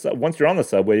we took once you're on the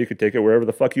subway, you could take it wherever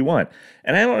the fuck you want.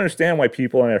 And I don't understand why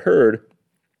people, and I heard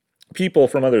people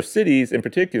from other cities in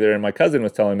particular, and my cousin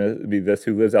was telling me this,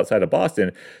 who lives outside of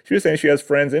Boston. She was saying she has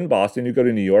friends in Boston who go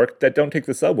to New York that don't take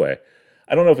the subway.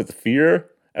 I don't know if it's fear.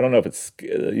 I don't know if it's,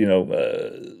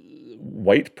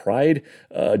 white pride,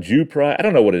 Jew pride. I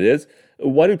don't know what it is.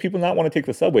 Why do people not want to take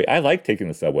the subway? I like taking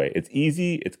the subway. It's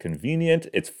easy, it's convenient,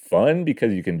 it's fun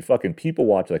because you can fucking people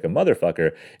watch like a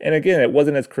motherfucker. And again, it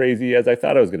wasn't as crazy as I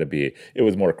thought it was going to be. It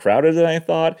was more crowded than I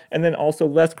thought, and then also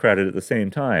less crowded at the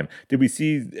same time. Did we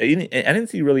see I didn't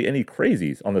see really any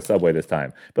crazies on the subway this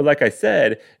time. But like I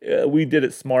said, we did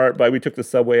it smart we took the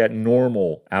subway at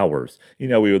normal hours. We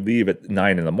would leave at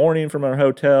 9 in the morning from our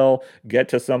hotel, get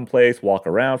to some place, walk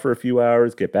around for a few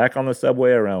hours, get back on the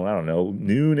subway around, I don't know,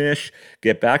 noonish,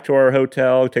 get back to our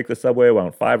hotel, take the subway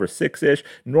around 5 or 6-ish,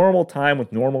 normal time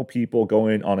with normal people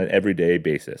going on an everyday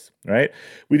basis, right?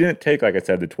 We didn't take, like I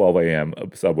said, the 12 a.m.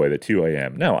 subway, the 2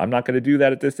 a.m. No, I'm not going to do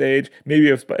that at this age. Maybe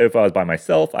if I was by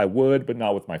myself, I would, but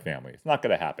not with my family. It's not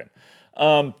going to happen.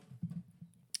 Am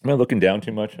I looking down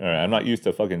too much? All right, I'm not used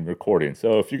to fucking recording.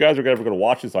 So if you guys are ever going to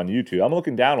watch this on YouTube, I'm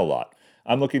looking down a lot.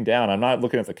 I'm looking down. I'm not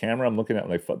looking at the camera. I'm looking at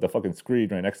like the fucking screen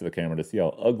right next to the camera to see how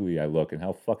ugly I look and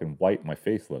how fucking white my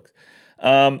face looks.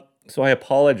 So I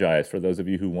apologize for those of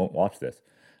you who won't watch this.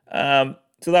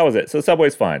 So that was it. So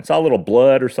Subway's fine. Saw a little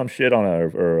blood or some shit on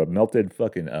a melted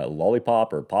fucking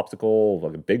lollipop or popsicle,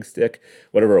 like a big stick,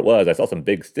 whatever it was. I saw some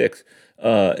big sticks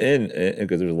because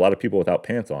there's a lot of people without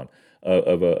pants on.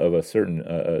 Of a certain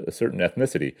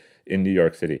ethnicity in New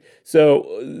York City. So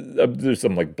there's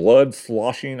some like blood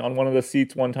sloshing on one of the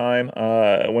seats one time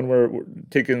when we're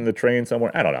taking the train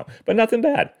somewhere. I don't know, but nothing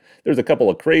bad. There's a couple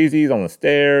of crazies on the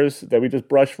stairs that we just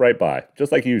brushed right by,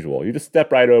 just like usual. You just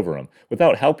step right over them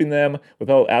without helping them,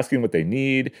 without asking what they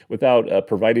need, without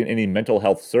providing any mental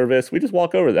health service. We just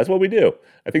walk over. That's what we do.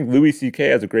 I think Louis C.K.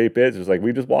 has a great bit. It's just like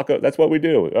we just walk over. That's what we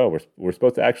do. Oh, we're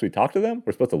supposed to actually talk to them?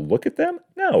 We're supposed to look at them?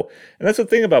 No. And that's the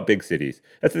thing about big cities.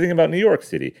 That's the thing about New York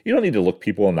City. You don't need to look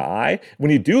people in the eye. When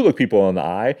you do look people in the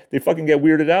eye, they fucking get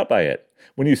weirded out by it.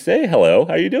 When you say hello,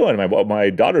 how you doing? My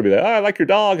daughter will be like, I like your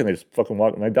dog. And they just fucking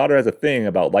walk. My daughter has a thing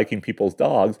about liking people's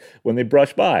dogs when they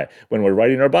brush by. When we're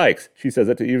riding our bikes, she says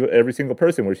that to every single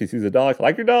person where she sees a dog. I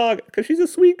like your dog, because she's a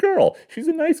sweet girl. She's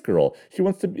a nice girl.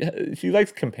 She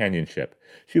likes companionship.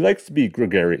 She likes to be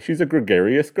gregarious. She's a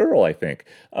gregarious girl, I think.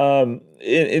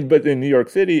 But in New York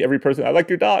City, every person, I like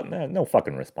your dog. No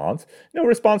fucking response. No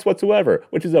response whatsoever,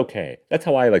 which is okay. That's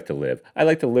how I like to live. I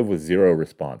like to live with zero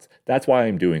response. That's why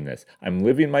I'm doing this. I'm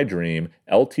living my dream,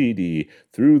 LTD,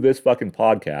 through this fucking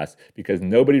podcast because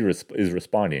nobody is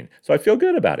responding. So I feel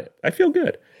good about it. I feel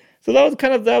good. So there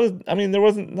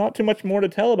wasn't not too much more to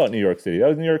tell about New York City. That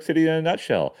was New York City in a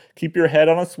nutshell. Keep your head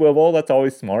on a swivel. That's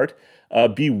always smart.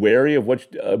 Be wary of which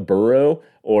borough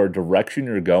or direction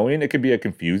you're going. It could be a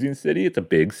confusing city. It's a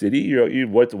big city.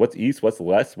 What's east, what's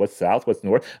west, what's south, what's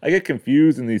north. I get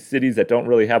confused in these cities that don't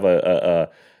really have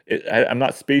I'm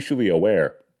not spatially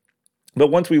aware. But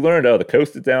once we learned, the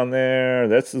coast is down there,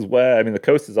 this is where, the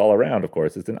coast is all around, of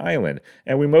course. It's an island.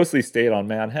 And we mostly stayed on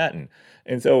Manhattan.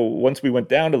 And so once we went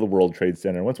down to the World Trade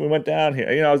Center, once we went down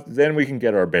here, then we can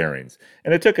get our bearings.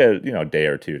 And it took a day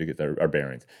or two to get our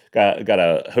bearings. Got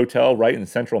a hotel right in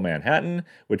central Manhattan,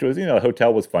 which was, the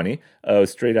hotel was funny. It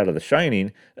was straight out of The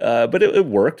Shining, but it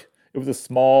worked. It was a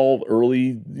small,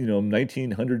 early,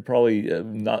 1900, probably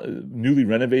not newly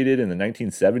renovated in the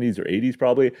 1970s or 80s,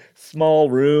 probably. Small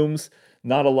rooms,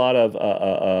 not a lot of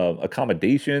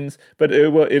accommodations, but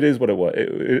it is what it was.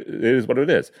 It is what it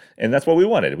is, and that's what we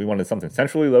wanted. We wanted something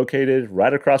centrally located,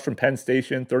 right across from Penn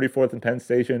Station, 34th and Penn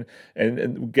Station,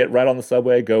 and get right on the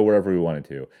subway, go wherever we wanted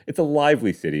to. It's a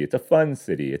lively city. It's a fun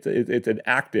city. It's an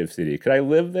active city. Could I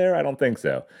live there? I don't think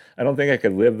so. I don't think I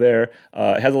could live there.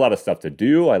 It has a lot of stuff to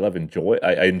do. I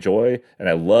enjoy and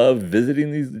I love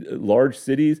visiting these large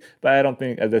cities, but I don't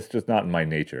think that's just not in my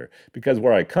nature. Because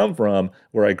where I come from,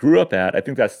 where I grew up at, I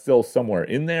think that's still somewhere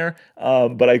in there,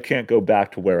 but I can't go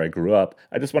back to where I grew up.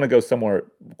 I just want to go somewhere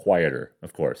quieter,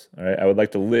 of course. All right? I would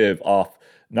like to live off,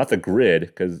 not the grid,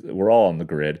 because we're all on the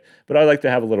grid, but I'd like to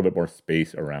have a little bit more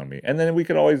space around me. And then we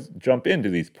could always jump into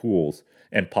these pools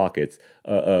and pockets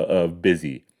of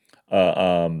busy,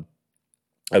 of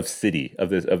city, of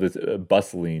these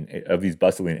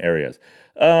bustling areas.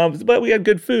 But we had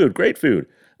good food, great food.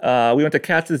 We went to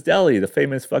Katz's Deli, the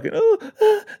famous fucking of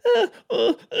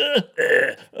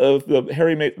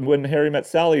the when Harry met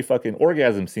Sally fucking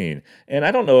orgasm scene. And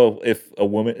I don't know if a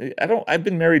woman, I've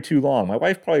been married too long. My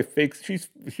wife probably fakes,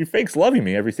 she fakes loving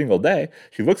me every single day.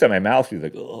 She looks at my mouth, she's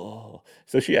like, oh.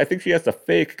 So I think she has to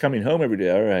fake coming home every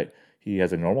day. All right, he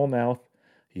has a normal mouth.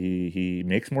 He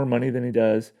makes more money than he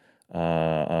does.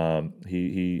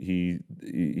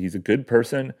 He's a good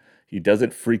person. He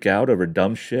doesn't freak out over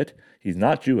dumb shit. He's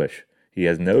not Jewish. He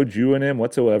has no Jew in him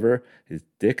whatsoever. His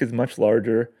dick is much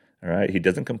larger. All right. He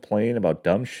doesn't complain about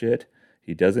dumb shit.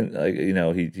 He doesn't like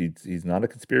he's not a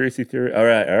conspiracy theory. All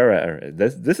right, all right, all right.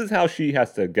 This is how she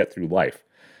has to get through life.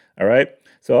 All right.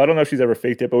 So I don't know if she's ever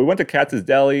faked it, but we went to Katz's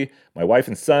Deli. My wife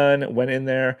and son went in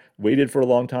there, waited for a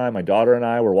long time. My daughter and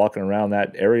I were walking around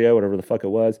that area, whatever the fuck it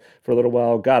was, for a little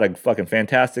while. Got a fucking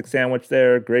fantastic sandwich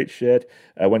there. Great shit.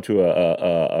 I went to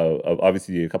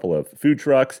obviously a couple of food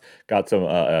trucks. Got some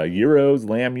gyros,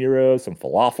 lamb gyros, some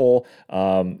falafel.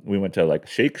 We went to like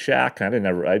Shake Shack.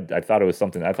 I thought it was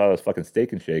something. I thought it was fucking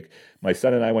Steak and Shake. My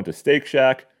son and I went to Steak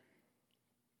Shack.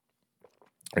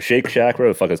 A Shake Shack, whatever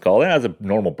the fuck it's called. That was a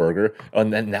normal burger.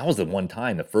 And then that was the one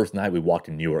time, the first night we walked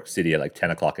in New York City at like 10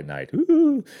 o'clock at night.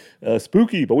 Ooh,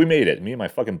 spooky, but we made it. Me and my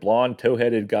fucking blonde,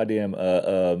 toe-headed,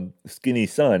 goddamn skinny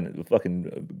son,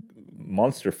 fucking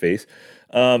monster face,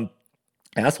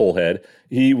 asshole head.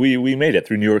 We made it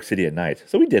through New York City at night.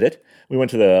 So we did it. We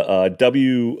went to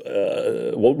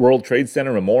the World Trade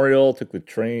Center Memorial, took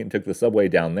the subway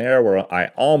down there where I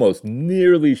almost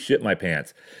nearly shit my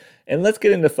pants. And let's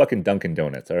get into fucking Dunkin'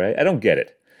 Donuts, all right? I don't get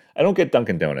it. I don't get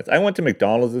Dunkin' Donuts. I went to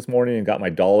McDonald's this morning and got my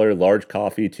 $1 large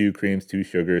coffee, 2 creams, 2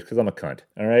 sugars, because I'm a cunt,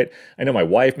 all right? I know my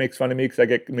wife makes fun of me because I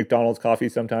get McDonald's coffee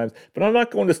sometimes, but I'm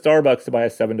not going to Starbucks to buy a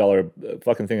 $7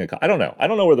 fucking thing of coffee. I don't know. I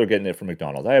don't know where they're getting it from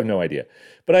McDonald's. I have no idea.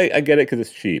 But I get it because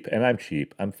it's cheap, and I'm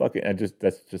cheap.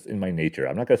 That's just in my nature.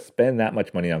 I'm not going to spend that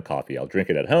much money on coffee. I'll drink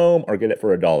it at home or get it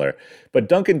for $1. But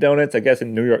Dunkin' Donuts, I guess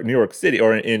in New York City,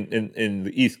 or in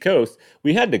the East Coast,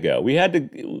 we had to go. We had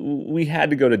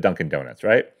to go to Dunkin' Donuts,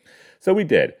 right? So we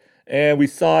did. And we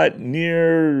saw it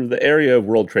near the area of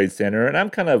World Trade Center. And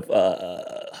I'm kind of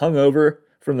hungover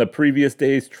from the previous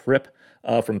day's trip,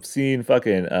 from seeing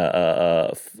fucking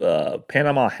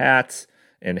Panama hats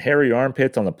and hairy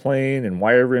armpits on the plane and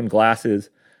wire rim glasses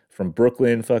from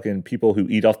Brooklyn, fucking people who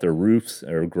eat off their roofs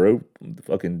or grow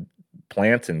fucking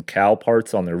plants and cow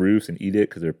parts on their roofs and eat it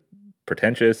because they're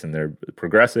pretentious and they're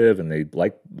progressive and they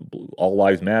like all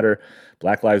lives matter,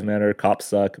 Black Lives Matter, cops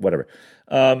suck, whatever.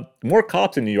 More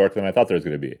cops in New York than I thought there was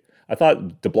going to be. I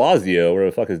thought de Blasio, or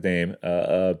the fuck his name,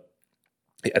 I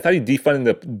thought he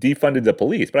defunded the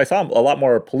police, but I saw a lot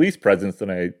more police presence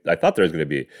than I thought there was going to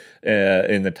be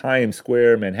in the Times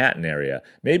Square, Manhattan area.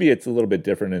 Maybe it's a little bit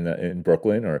different in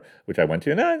Brooklyn, or which I went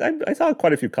to, and I saw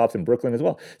quite a few cops in Brooklyn as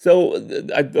well. So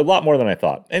a lot more than I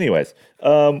thought. Anyways,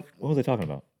 what was I talking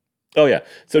about? Oh, yeah.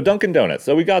 So Dunkin' Donuts.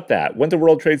 So we got that. Went to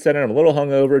World Trade Center. I'm a little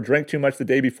hungover. Drank too much the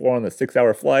day before on the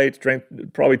 6-hour flight. Drank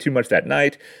probably too much that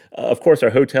night. Of course, our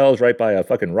hotel is right by a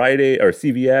fucking Rite Aid or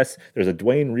CVS. There's a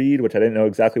Duane Reade, which I didn't know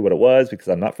exactly what it was because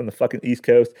I'm not from the fucking East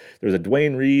Coast. There's a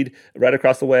Duane Reade right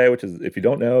across the way, which is, if you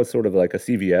don't know, is sort of like a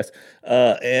CVS.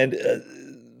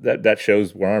 That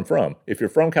shows where I'm from. If you're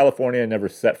from California and never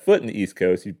set foot in the East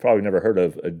Coast, you've probably never heard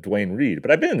of Duane Reade.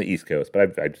 But I've been in the East Coast,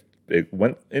 but it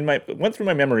went through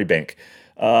my memory bank.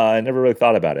 I never really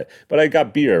thought about it. But I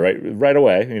got beer right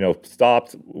away.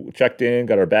 Stopped, checked in,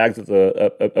 got our bags at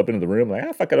up into the room.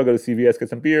 Like, fuck it, I'll go to CVS, get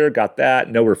some beer. Got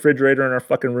that. No refrigerator in our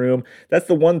fucking room. That's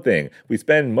the one thing. We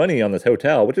spend money on this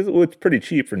hotel, which is pretty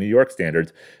cheap for New York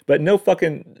standards, but no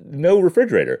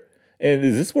refrigerator. And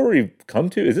is this where we've come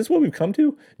to? Is this what we've come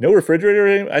to? No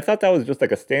refrigerator? I thought that was just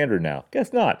like a standard now.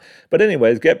 Guess not. But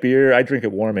anyways, get beer. I drink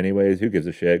it warm anyways. Who gives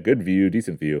a shit? Good view,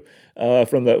 decent view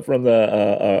from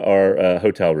our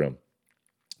hotel room.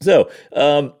 So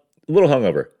a little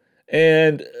hungover,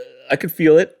 and I could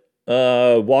feel it.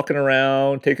 Walking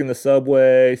around, taking the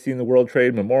subway, seeing the World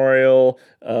Trade Memorial,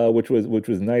 which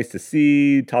was nice to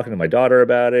see. Talking to my daughter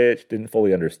about it, she didn't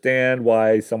fully understand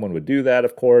why someone would do that.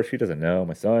 Of course, she doesn't know.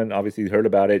 My son obviously heard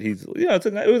about it. It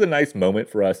was a nice moment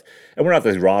for us, and we're not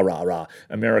this rah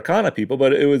Americana people,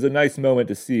 but it was a nice moment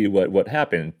to see what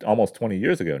happened almost 20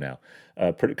 years ago now,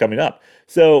 coming up.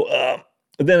 So.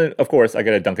 Then, of course, I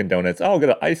get a Dunkin' Donuts. I'll get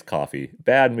an iced coffee.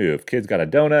 Bad move. Kids got a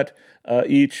donut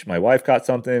each. My wife got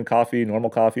something, coffee, normal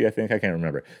coffee, I think. I can't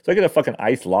remember. So I get a fucking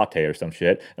iced latte or some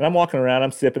shit. And I'm walking around,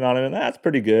 I'm sipping on it, and that's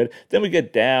pretty good. Then we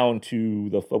get down to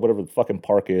whatever the fucking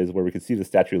park is where we could see the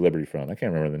Statue of Liberty from. I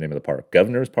can't remember the name of the park.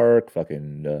 Governor's Park,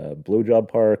 fucking Blowjob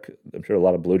Park. I'm sure a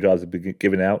lot of blowjobs have been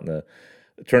given out in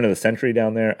turn of the century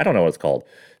down there. I don't know what it's called.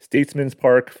 Statesman's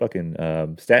Park, fucking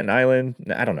Staten Island.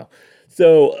 I don't know.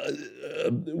 So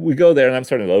we go there, and I'm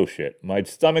starting to, oh shit, my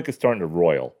stomach is starting to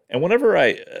roil. And whenever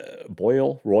I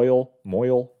moil,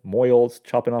 it's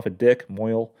chopping off a dick,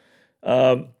 moil.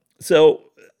 So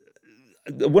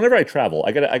whenever I travel,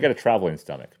 I get a traveling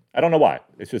stomach. I don't know why.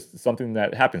 It's just something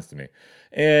that happens to me.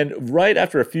 And right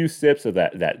after a few sips of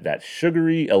that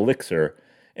sugary elixir,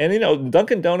 and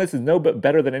Dunkin' Donuts is no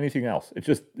better than anything else. It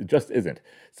just isn't.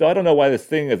 So I don't know why this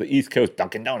thing is the East Coast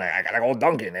Dunkin' Donut. I gotta go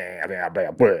Dunkin'.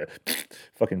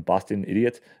 Fucking Boston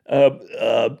idiots.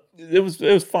 It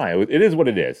was fine. It is what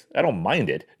it is. I don't mind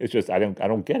it. It's just I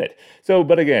don't get it. So,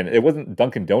 but again, it wasn't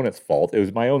Dunkin' Donuts' fault. It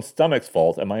was my own stomach's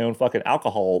fault and my own fucking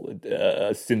alcohol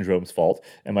syndrome's fault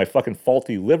and my fucking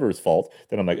faulty liver's fault.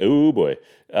 Then I'm like, oh boy,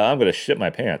 I'm gonna shit my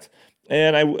pants.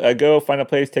 And I go find a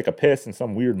place, take a piss in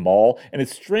some weird mall. And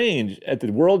it's strange, at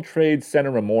the World Trade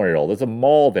Center Memorial, there's a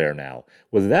mall there now.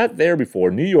 Was that there before?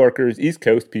 New Yorkers, East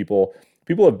Coast people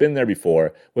have been there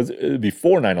before. Was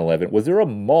before 9/11, was there a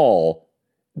mall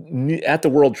at the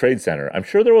World Trade Center? I'm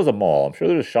sure there was a mall. I'm sure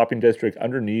there was a shopping district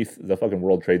underneath the fucking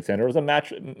World Trade Center. It was a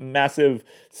massive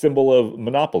symbol of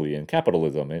monopoly and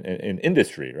capitalism and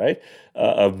industry, right?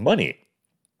 Of money.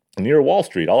 Near Wall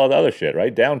Street, all of the other shit,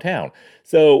 right? Downtown.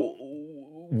 So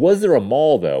was there a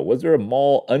mall, though? Was there a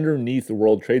mall underneath the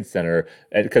World Trade Center?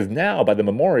 Because now, by the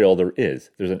memorial, there is.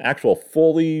 There's an actual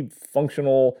fully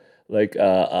functional, like,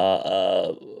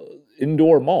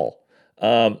 indoor mall.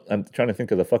 I'm trying to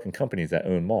think of the fucking companies that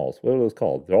own malls. What are those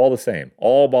called? They're all the same.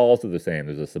 All malls are the same.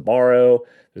 There's a Sbarro.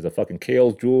 There's a fucking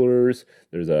Kale's Jewelers.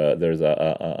 There's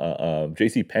a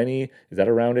J.C. Penney. Is that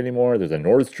around anymore? There's a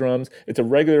Nordstrom's. It's a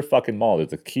regular fucking mall.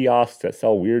 There's a kiosks that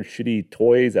sell weird shitty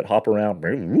toys that hop around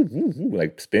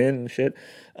like spin and shit.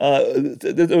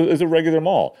 It's a regular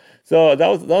mall. So that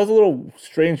was a little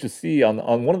strange to see on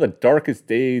one of the darkest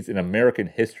days in American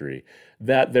history,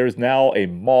 that there's now a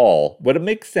mall, but it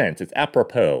makes sense. It's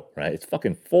apropos, right? It's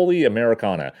fucking fully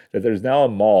Americana that there's now a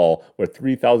mall where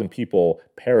 3,000 people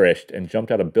perished and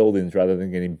jumped out of buildings rather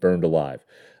than getting burned alive.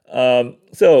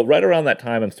 So right around that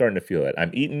time, I'm starting to feel it. I'm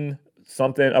eating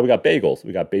something. Oh, we got bagels.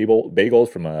 We got bagels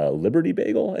from Liberty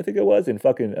Bagel, I think it was, in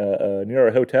fucking near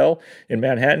our hotel in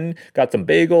Manhattan. Got some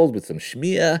bagels with some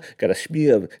schmear. Got a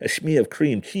schmear of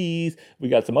cream cheese. We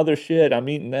got some other shit. I'm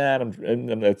eating that.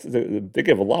 They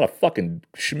give a lot of fucking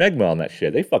schmegma on that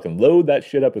shit. They fucking load that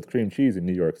shit up with cream cheese in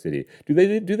New York City. Do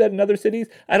they do that in other cities?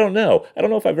 I don't know. I don't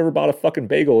know if I've ever bought a fucking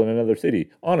bagel in another city.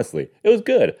 Honestly, it was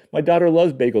good. My daughter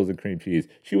loves bagels and cream cheese.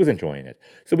 She was enjoying it.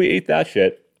 So we ate that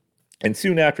shit. And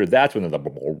soon after, that's when I'm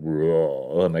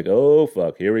like, oh,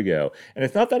 fuck, here we go. And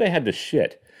it's not that I had to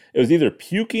shit. It was either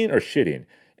puking or shitting.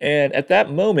 And at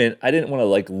that moment, I didn't want to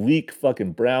like leak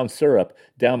fucking brown syrup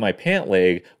down my pant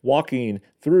leg walking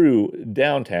through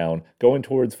downtown, going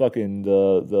towards fucking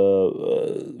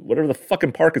the whatever the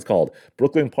fucking park is called,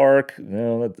 Brooklyn Park, fucking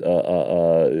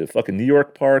New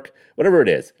York Park, whatever it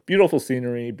is. Beautiful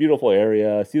scenery, beautiful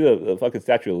area. See the fucking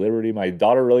Statue of Liberty. My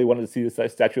daughter really wanted to see the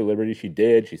Statue of Liberty. She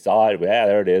did. She saw it. Yeah,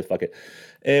 there it is. Fuck it.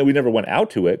 And we never went out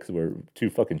to it because we're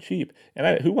too fucking cheap.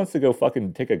 And who wants to go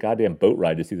fucking take a goddamn boat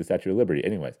ride to see the Statue of Liberty?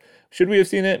 Anyways, should we have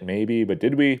seen it? Maybe, but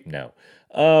did we? No.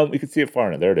 We could see it far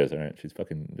enough. There it is. All right. She's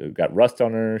fucking got rust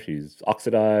on her. She's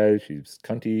oxidized. She's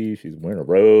cunty. She's wearing a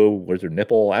robe. Where's her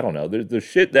nipple? I don't know. There's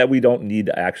shit that we don't need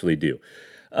to actually do.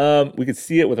 We could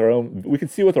see it with we could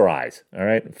see with our eyes. All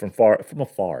right. From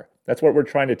afar. That's what we're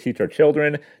trying to teach our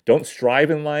children. Don't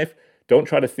strive in life. Don't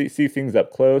try to see things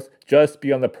up close. Just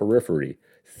be on the periphery.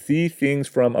 See things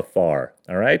from afar.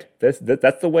 All right. That's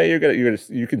the way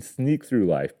you can sneak through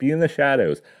life. Be in the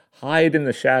shadows. Hide in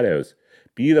the shadows.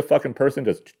 Be the fucking person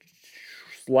just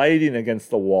sliding against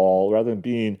the wall rather than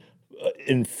being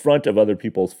in front of other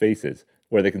people's faces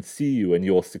where they can see you and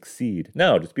you'll succeed.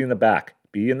 No, just be in the back.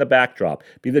 Be in the backdrop.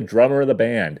 Be the drummer of the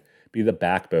band. Be the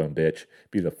backbone bitch.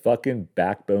 Be the fucking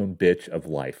backbone bitch of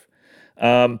life.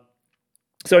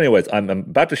 So anyways, I'm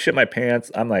about to shit my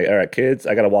pants. I'm like, all right, kids,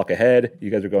 I got to walk ahead.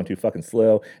 You guys are going too fucking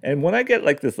slow. And when I get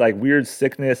like this like weird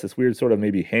sickness, this weird sort of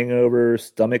maybe hangover,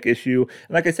 stomach issue,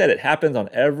 and like I said, it happens on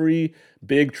every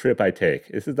big trip I take.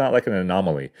 This is not like an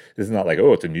anomaly. This is not like,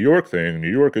 oh, it's a New York thing.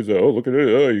 New York is, oh, look at it.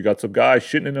 Oh, you got some guy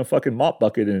shitting in a fucking mop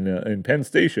bucket in Penn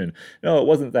Station. No, it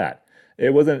wasn't that.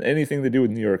 It wasn't anything to do with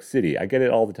New York City. I get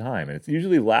it all the time. And it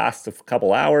usually lasts a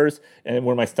couple hours and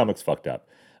when my stomach's fucked up.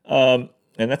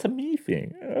 And that's a me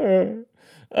thing.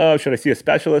 Should I see a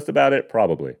specialist about it?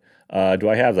 Probably. Do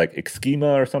I have like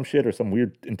eczema or some shit or some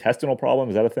weird intestinal problem?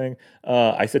 Is that a thing?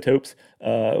 Isotopes.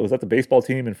 Was that the baseball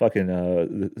team in fucking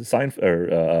The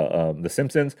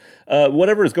Simpsons?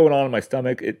 Whatever is going on in my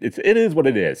stomach, it is what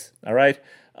it is. All right.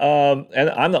 And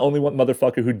I'm the only one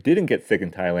motherfucker who didn't get sick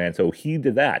in Thailand, so heed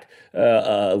to that.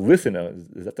 Listen,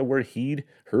 is that the word heed?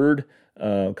 Heard?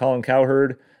 Colin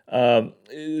Cowherd. I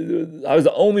was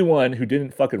the only one who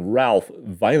didn't fucking Ralph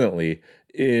violently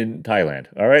in Thailand.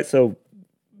 All right, so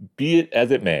be it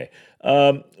as it may.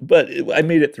 But I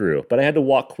made it through, but I had to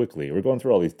walk quickly. We're going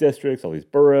through all these districts, all these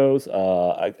boroughs.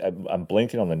 I'm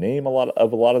blanking on the name a lot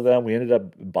of them. We ended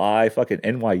up by fucking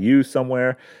NYU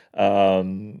somewhere.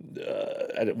 What's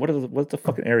the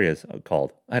fucking areas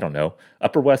called? I don't know.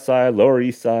 Upper West Side, Lower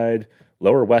East Side,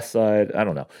 Lower West Side. I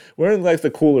don't know. We're in like the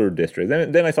cooler district.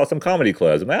 Then I saw some comedy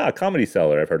clubs. Comedy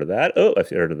Cellar. I've heard of that. Oh, I've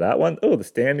heard of that one. Oh, the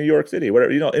Stand, New York City.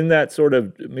 Whatever. In that sort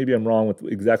of. Maybe I'm wrong with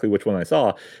exactly which one I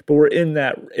saw, but we're in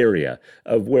that area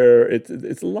of where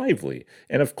it's lively.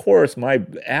 And of course, my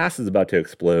ass is about to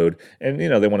explode. And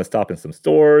they want to stop in some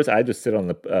stores. I just sit on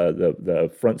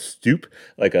the front stoop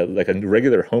like a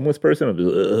regular homeless person.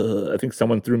 I think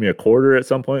someone threw me a quarter at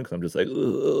some point because I'm just like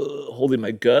holding my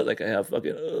gut like I have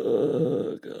fucking.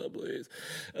 God, please.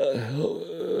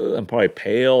 I'm probably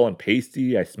pale and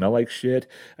pasty. I smell like shit.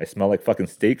 I smell like fucking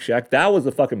Steak Shack. That was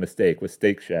a fucking mistake with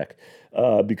Steak Shack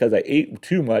because I ate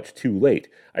too much too late.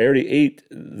 I already ate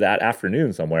that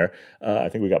afternoon somewhere. I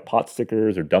think we got pot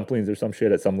stickers or dumplings or some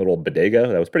shit at some little bodega.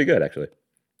 That was pretty good, actually.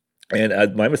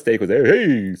 And my mistake was,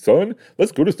 hey, son,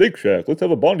 let's go to Steak Shack. Let's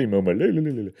have a bonding moment.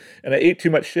 And I ate too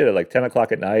much shit at like 10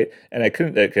 o'clock at night. And I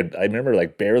remember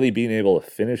like barely being able to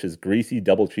finish this greasy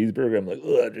double cheeseburger. I'm like,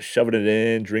 just shoving it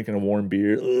in, drinking a warm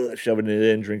beer. Shoving it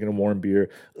in, drinking a warm beer.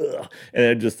 And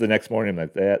then just the next morning, I'm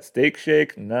like, that Steak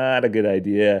Shake, not a good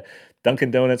idea.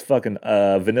 Dunkin' Donuts fucking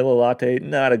vanilla latte,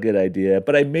 not a good idea.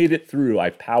 But I made it through.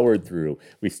 I powered through.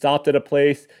 We stopped at a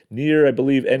place near, I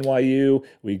believe, NYU.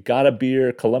 We got a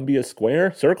beer. Columbia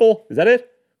Square? Circle? Is that it?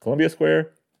 Columbia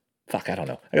Square? Fuck, I don't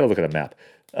know. I gotta look at a map.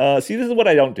 See, this is what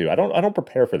I don't do. I don't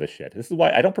prepare for this shit. This is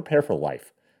why I don't prepare for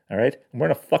life. All right? I'm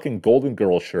wearing a fucking Golden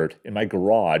Girl shirt in my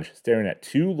garage, staring at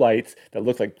two lights that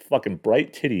look like fucking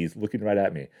bright titties looking right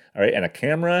at me. All right? And a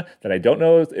camera that I don't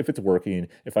know if it's working,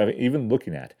 if I'm even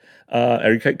looking at.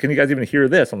 Can you guys even hear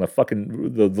this on the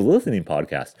fucking the listening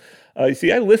podcast? You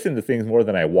see, I listen to things more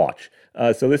than I watch.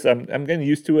 So this, I'm getting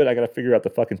used to it. I got to figure out the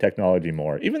fucking technology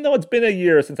more. Even though it's been a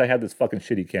year since I had this fucking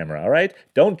shitty camera. All right?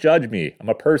 Don't judge me. I'm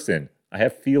a person. I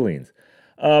have feelings.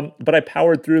 But I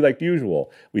powered through like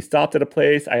usual. We stopped at a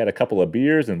place. I had a couple of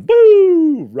beers and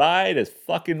woo, ride as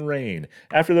fucking rain.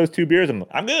 After those 2 beers, I'm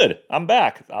good. I'm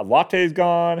back. Latte's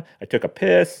gone. I took a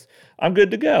piss. I'm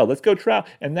good to go. Let's go travel.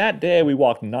 And that day we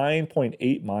walked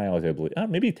 9.8 miles, I believe.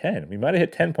 Maybe 10. We might have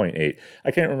hit 10.8.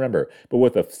 I can't remember. But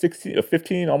with a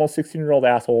 15, almost 16-year-old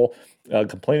asshole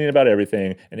complaining about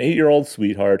everything, an 8-year-old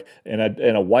sweetheart, and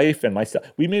a wife and myself,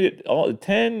 we made it all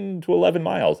 10 to 11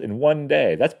 miles in one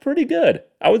day. That's pretty good.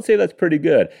 I would say that's pretty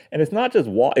good. And it's not just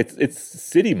it's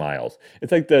city miles.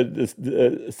 It's like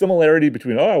the similarity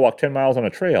between, I walked 10 miles on a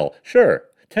trail. Sure.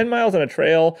 10 miles on a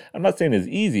trail, I'm not saying it's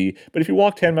easy, but if you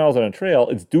walk 10 miles on a trail,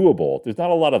 it's doable. There's not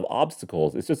a lot of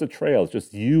obstacles. It's just a trail. It's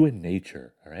just you and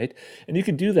nature, all right? And you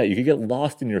can do that. You can get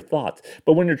lost in your thoughts.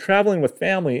 But when you're traveling with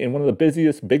family in one of the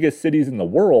busiest, biggest cities in the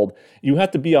world, you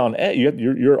have to be on edge.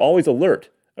 You're always alert.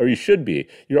 Or you should be.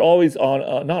 You're always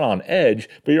on, not on edge,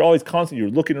 but you're always constant. You're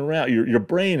looking around. Your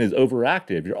brain is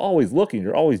overactive. You're always looking.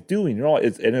 You're always doing.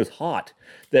 And it's hot.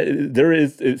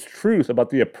 It's truth about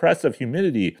the oppressive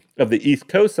humidity of the East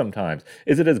Coast sometimes.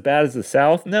 Is it as bad as the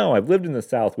South? No, I've lived in the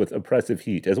South with oppressive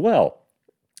heat as well.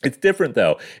 It's different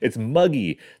though. It's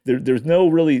muggy. There's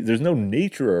no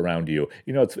nature around you.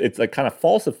 It's like kind of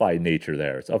falsified nature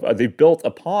there. So they built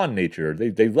upon nature.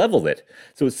 They leveled it.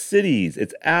 So it's cities,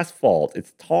 it's asphalt,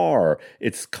 it's tar,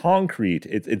 it's concrete,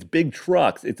 it's big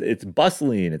trucks, it's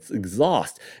bustling, it's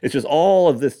exhaust. It's just all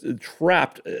of this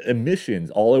trapped emissions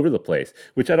all over the place.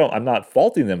 Which I'm not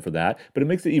faulting them for that, but it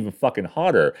makes it even fucking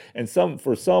hotter. And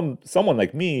someone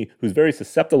like me who's very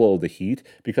susceptible to heat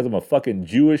because I'm a fucking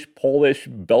Jewish, Polish,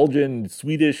 Belgian,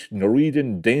 Swedish,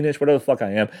 Norwegian, Danish, whatever the fuck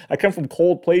I am. I come from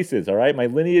cold places, all right? My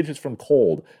lineage is from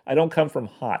cold. I don't come from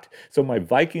hot. So my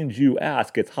Viking Jew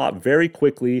ass gets hot very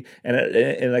quickly,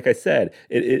 and like I said,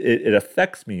 it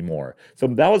affects me more. So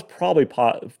that was probably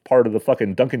part of the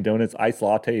fucking Dunkin' Donuts iced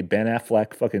latte, Ben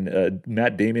Affleck, fucking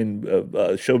Matt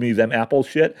Damon show me them apples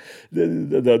shit.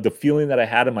 The feeling that I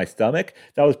had in my stomach,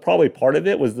 that was probably part of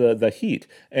it, was the heat.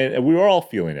 And we were all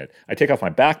feeling it. I take off my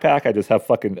backpack. I just have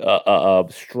fucking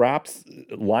straps,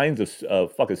 lines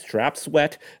of fucking strap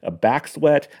sweat, back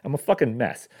sweat. I'm a fucking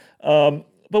mess.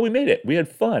 But we made it. We had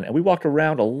fun, and we walked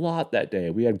around a lot that day.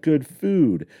 We had good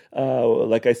food.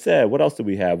 Like I said, what else did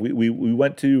we have? We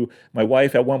went to. My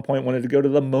wife at one point wanted to go to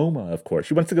the MoMA. Of course,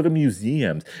 she wants to go to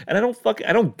museums, and I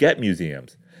don't get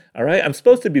museums. All right, I'm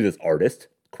supposed to be this artist,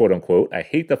 quote unquote. I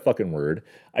hate the fucking word.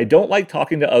 I don't like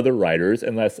talking to other writers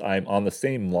unless I'm on the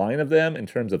same line of them in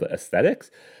terms of aesthetics.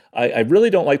 I really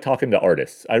don't like talking to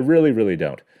artists. I really, really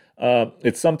don't.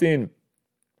 It's something.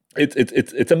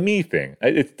 It's a me thing.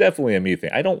 It's definitely a me thing.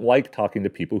 I don't like talking to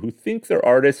people who think they're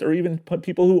artists or even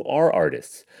people who are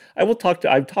artists. I've talked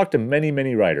to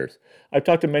many writers. I've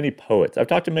talked to many poets. I've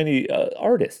talked to many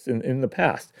artists in the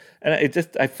past, and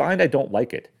I find I don't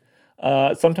like it.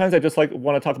 Sometimes I just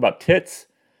want to talk about tits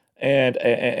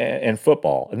and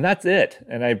football, and that's it.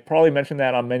 And I probably mentioned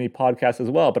that on many podcasts as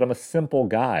well. But I'm a simple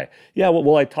guy. Yeah, well,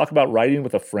 will I talk about writing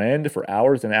with a friend for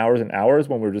hours and hours and hours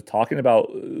when we're just talking about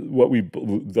what we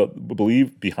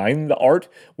believe behind the art,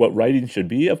 what writing should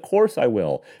be? Of course I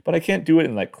will. But I can't do it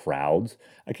in like crowds.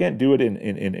 I can't do it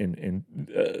in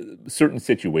certain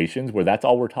situations where that's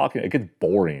all we're talking. It gets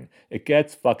boring. It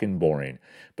gets fucking boring.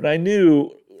 But I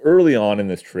knew early on in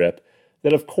this trip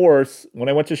that, of course, when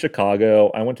I went to Chicago,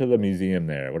 I went to the museum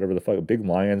there, whatever the fuck, big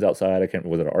lions outside. I can't.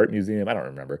 Was it an art museum? I don't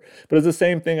remember. But it's the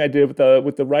same thing I did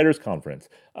with the writers' conference.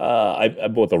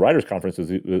 Well, the writers' conference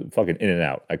was fucking in and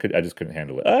out. I just couldn't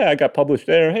handle it. Hey, I got published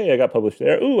there. Hey, I got published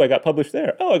there. Ooh, I got published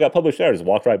there. Oh, I got published there. I just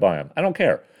walked right by them. I don't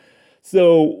care.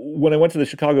 So when I went to the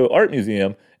Chicago Art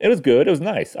Museum, it was good. It was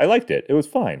nice. I liked it. It was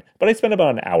fine. But I spent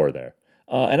about an hour there,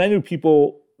 and I knew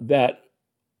people that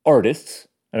artists,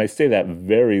 and I say that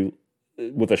very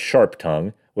with a sharp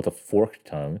tongue, with a forked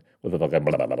tongue, with a fucking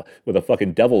blah, blah, blah, blah, with a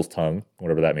fucking devil's tongue,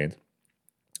 whatever that means.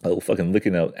 Oh, fucking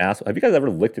licking an asshole. Have you guys ever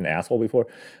licked an asshole before?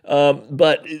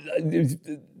 But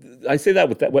I say that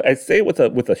with that. I say it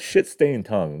with a shit stained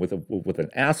tongue, with an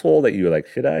asshole that you're like,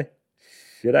 should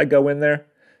I go in there?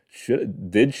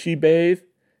 Did she bathe?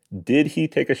 Did he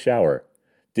take a shower?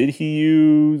 Did he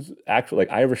use actual like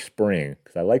Irish Spring?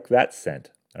 Because I like that scent.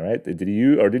 All right. Did he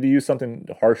use something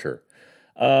harsher?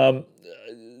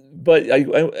 But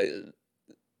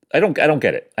I don't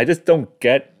get it. I just don't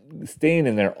get staying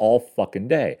in there all fucking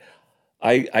day.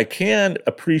 I can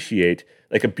appreciate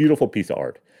like a beautiful piece of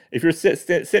art. If you're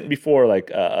sitting before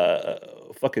like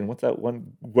fucking what's that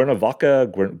one? Guernica,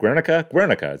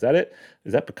 is that it?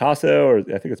 Is that Picasso or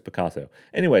I think it's Picasso?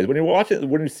 Anyways, when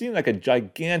you're seeing like a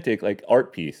gigantic like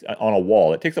art piece on a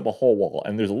wall, it takes up a whole wall,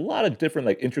 and there's a lot of different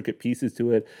like intricate pieces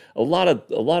to it, a lot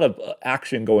of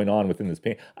action going on within this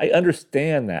paint. I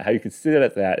understand that how you could sit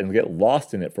at that and get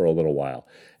lost in it for a little while,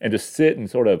 and just sit and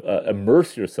sort of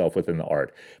immerse yourself within the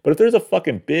art. But if there's a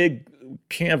fucking big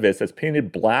canvas that's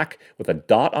painted black with a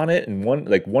dot on it in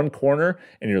one corner,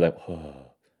 and you're like, oh,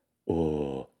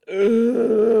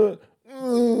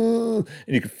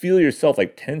 and you can feel yourself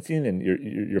like tensing, and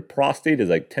your prostate is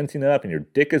like tensing up, and your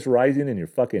dick is rising, and your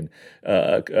fucking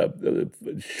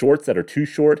shorts that are too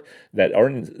short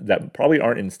that probably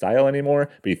aren't in style anymore,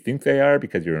 but you think they are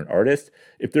because you're an artist.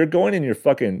 If they're going in your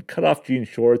fucking cut off jean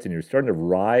shorts and you're starting to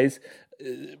rise.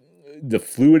 The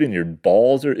fluid in your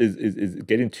balls is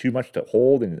getting too much to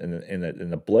hold, and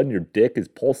the blood in your dick is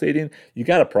pulsating. You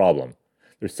got a problem.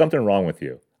 There's something wrong with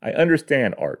you. I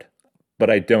understand art,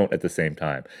 but I don't at the same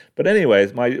time. But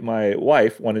anyways, my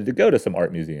wife wanted to go to some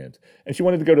art museums, and she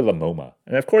wanted to go to the MoMA.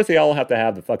 And of course, they all have to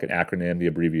have the fucking acronym, the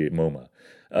abbreviate MoMA,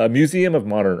 Museum of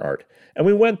Modern Art. And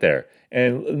we went there.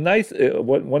 And nice,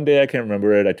 one day I can't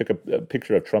remember it. I took a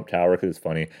picture of Trump Tower because it's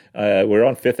funny. We're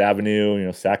on Fifth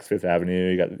Avenue, Saks Fifth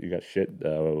Avenue. You got shit.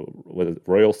 What is it,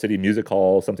 Royal City Music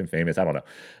Hall, something famous. I don't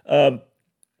know.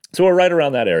 So we're right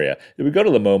around that area. We go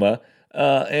to the MoMA,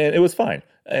 and it was fine.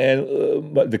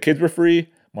 And but the kids were free.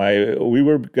 We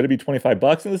were going to be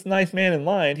 $25, and this nice man in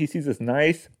line, he sees this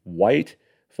nice white.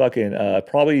 Fucking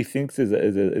probably thinks is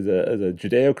a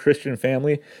Judeo-Christian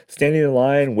family standing in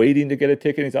line waiting to get a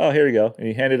ticket. He's oh, here you go, and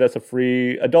he handed us a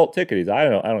free adult ticket. He's I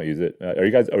don't use it. Are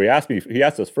you guys? Or he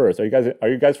asked us first. Are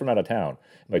you guys from out of town?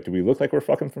 I'm like, do we look like we're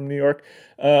fucking from New York?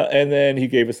 And then he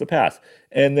gave us the pass.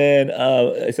 And then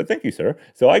I said, thank you, sir.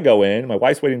 So I go in. My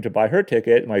wife's waiting to buy her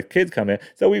ticket. My kids come in.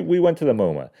 So we went to the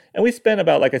MoMA. And we spent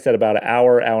about, like I said, about an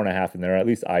hour and a half in there. At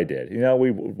least I did.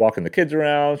 We walking the kids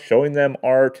around, showing them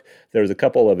art. There was a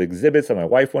couple of exhibits that my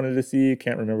wife wanted to see.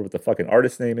 Can't remember what the fucking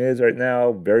artist's name is right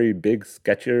now. Very big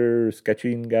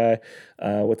sketching guy.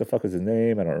 What the fuck was his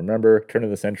name? I don't remember. Turn of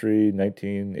the century,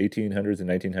 1800s and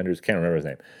 1900s. Can't remember his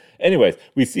name. Anyways,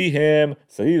 we see him,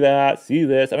 see that, see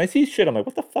this, and I see shit. I'm like,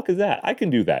 what the fuck is that? I can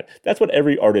do that. That's what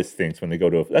every artist thinks when they go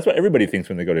to, that's what everybody thinks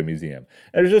when they go to a museum.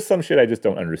 And there's just some shit I just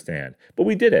don't understand. But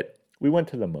we did it. We went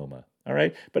to the MoMA. All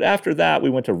right. But after that,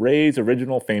 we went to Ray's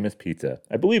Original Famous Pizza.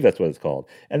 I believe that's what it's called.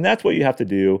 And that's what you have to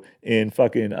do in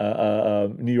fucking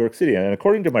New York City. And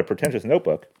according to my pretentious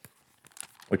notebook,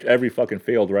 which every fucking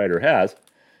failed writer has,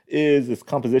 is this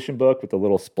composition book with a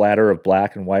little splatter of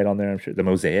black and white on there. I'm sure the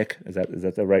mosaic is that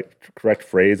the correct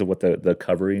phrase of what the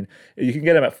covering. You can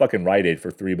get them at fucking Rite Aid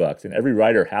for $3, and every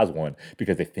writer has one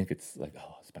because they think it's like,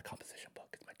 oh, it's my composition book,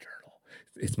 it's my journal,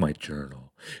 it's my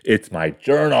journal, it's my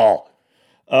journal.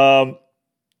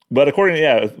 But according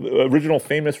to Original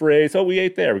Famous Ray's, we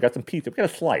ate there. We got some pizza. We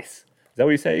got a slice. Is that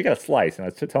what you say? You got a slice. And I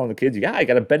was telling the kids, you got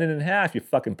to bend it in half, you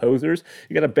fucking posers.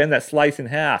 You got to bend that slice in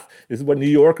half. This is what New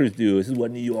Yorkers do. This is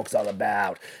what New York's all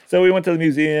about. So we went to the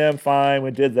museum. Fine.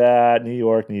 We did that. New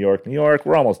York, New York, New York.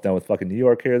 We're almost done with fucking New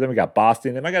York here. Then we got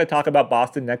Boston. Am I going to talk about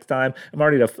Boston next time? I'm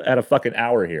already at a fucking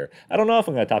hour here. I don't know if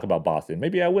I'm going to talk about Boston.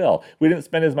 Maybe I will. We didn't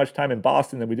spend as much time in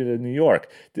Boston than we did in New York.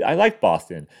 I like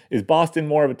Boston. Is Boston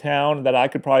more of a town that I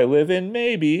could probably live in?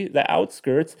 Maybe. The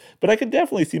outskirts. But I could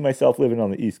definitely see myself living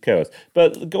on the East Coast.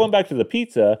 But going back to the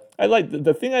pizza, I like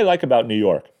the thing I like about New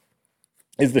York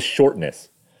is the shortness,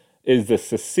 is the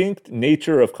succinct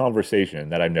nature of conversation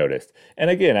that I've noticed.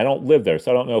 And again, I don't live there, so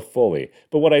I don't know fully.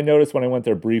 But what I noticed when I went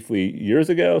there briefly years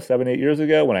ago, 7-8 years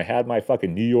ago, when I had my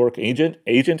fucking New York agent,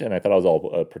 and I thought I was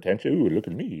all pretentious. Ooh, look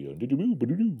at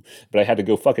me. But I had to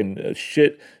go fucking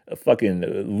shit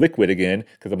fucking liquid again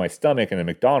because of my stomach in a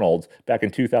McDonald's back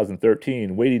in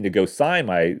 2013, waiting to go sign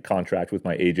my contract with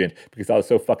my agent because I was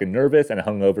so fucking nervous and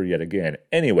hungover yet again.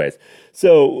 Anyways,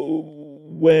 so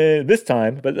when this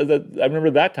time, but I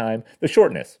remember that time, the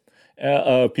shortness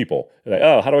of people. They're like,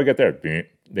 oh, how do I get there?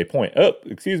 They point, oh,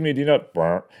 excuse me, do you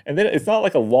know? And then it's not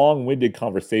like a long-winded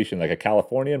conversation like a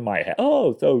Californian might have.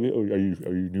 Oh, so are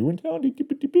you new in town?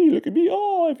 Look at me.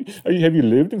 Oh, have you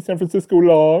lived in San Francisco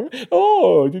long?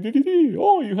 Oh,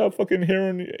 you have fucking hair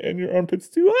in your armpits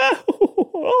too?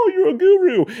 Oh, you're a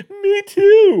guru. Me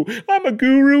too. I'm a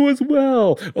guru as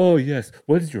well. Oh, yes.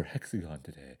 What is your hexagon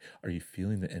today? Are you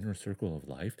feeling the inner circle of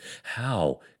life?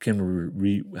 How can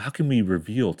we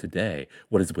reveal today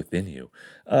what is within you?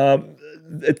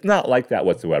 It's not like that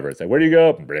whatsoever. It's like, where do you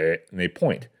go? And they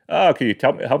point. Oh, can you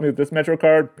help me with this Metro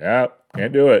card? Yeah,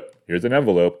 can't do it. Here's an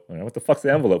envelope. I don't know what the fuck's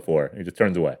the envelope for? And he just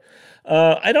turns away.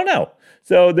 I don't know.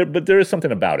 So, but there is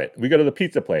something about it. We go to the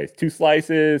pizza place. 2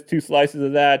 slices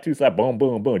of that. 2 slices. Boom,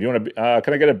 boom, boom. Do you want to?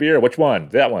 Can I get a beer? Which one?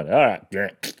 That one. All right.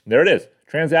 There it is.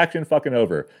 Transaction fucking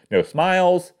over. No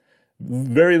smiles.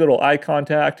 Very little eye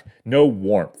contact. No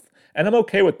warmth. And I'm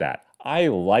okay with that. I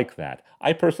like that.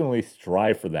 I personally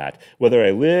strive for that. Whether I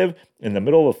live in the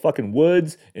middle of fucking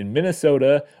woods in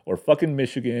Minnesota or fucking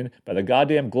Michigan by the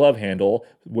goddamn glove handle,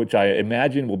 which I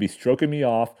imagine will be stroking me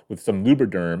off with some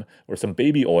Lubriderm or some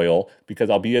baby oil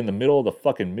because I'll be in the middle of the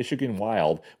fucking Michigan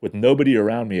wild with nobody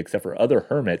around me except for other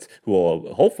hermits who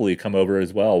will hopefully come over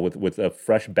as well with a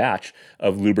fresh batch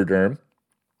of Lubriderm.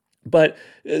 But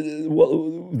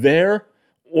there,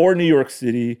 or New York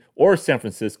City, or San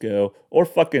Francisco, or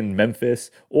fucking Memphis,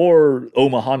 or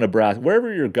Omaha, Nebraska,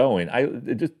 wherever you're going,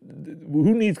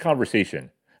 who needs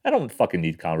conversation? I don't fucking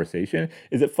need conversation.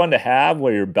 Is it fun to have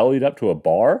while you're bellied up to a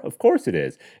bar? Of course it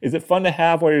is. Is it fun to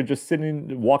have while you're just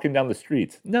walking down the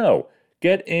streets? No.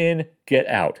 Get in, get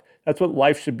out. That's what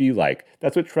life should be like.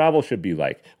 That's what travel should be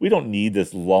like. We don't need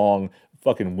this long,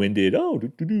 fucking winded,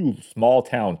 small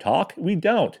town talk. We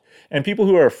don't. And people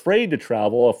who are afraid to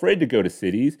travel, afraid to go to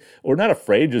cities, or not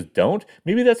afraid, just don't.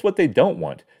 Maybe that's what they don't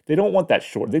want. They don't want that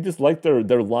short. They just like their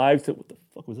lives. What the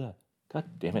fuck was that? God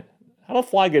damn it. How did a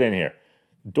fly get in here?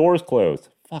 Doors closed.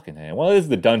 Fucking hell. Well, this is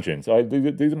the dungeon. So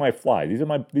these are my flies. These are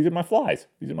my flies.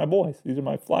 These are my boys. These are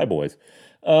my fly boys.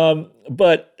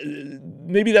 But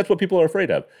maybe that's what people are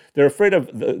afraid of. They're afraid of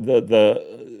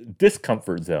the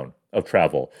discomfort zone of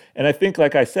travel. And I think,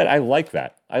 like I said, I like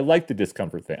that. I like the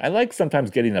discomfort thing. I like sometimes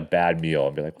getting a bad meal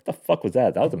and be like, what the fuck was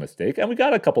that? That was a mistake. And we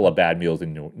got a couple of bad meals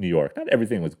in New York. Not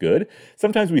everything was good.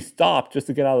 Sometimes we stopped just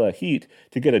to get out of the heat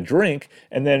to get a drink,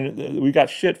 and then we got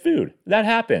shit food. That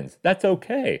happens. That's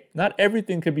okay. Not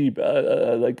everything can be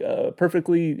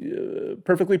perfectly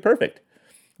perfect.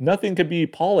 Nothing can be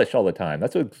polished all the time.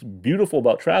 That's what's beautiful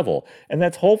about travel. And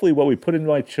that's hopefully what we put into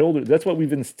my children. That's what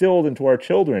we've instilled into our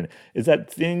children, is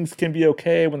that things can be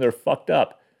okay when they're fucked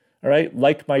up. All right?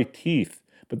 Like my teeth.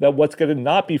 But that what's going to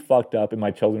not be fucked up in my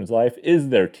children's life is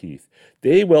their teeth.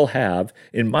 They will have,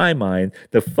 in my mind,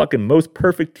 the fucking most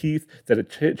perfect teeth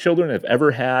that children have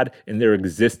ever had in their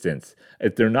existence.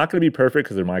 They're not going to be perfect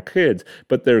because they're my kids,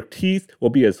 but their teeth will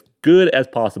be as good as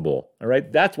possible. All right?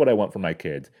 That's what I want for my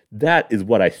kids. That is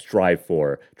what I strive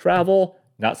for. Travel,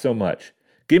 not so much.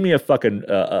 Give me a fucking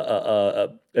a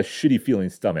shitty feeling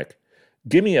stomach.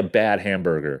 Give me a bad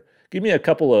hamburger. Give me a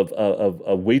couple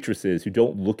of waitresses who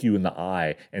don't look you in the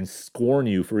eye and scorn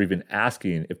you for even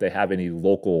asking if they have any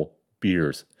local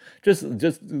beers.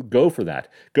 Just go for that.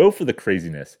 Go for the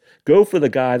craziness. Go for the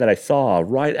guy that I saw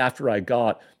right after I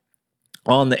got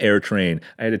on the air train.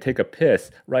 I had to take a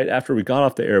piss right after we got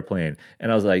off the airplane.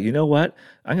 And I was like, you know what?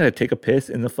 I'm gonna take a piss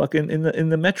in the fucking in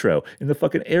the metro, in the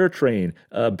fucking air train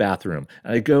bathroom.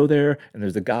 And I go there, and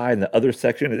there's a guy in the other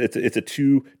section. It's a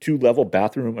two level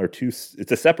bathroom, or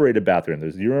it's a separated bathroom.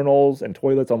 There's urinals and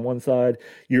toilets on one side,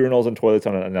 urinals and toilets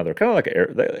on another. Kind of like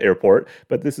the airport,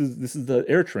 but this is the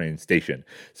air train station.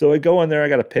 So I go in there, I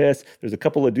got a piss. There's a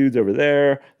couple of dudes over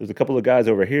there. There's a couple of guys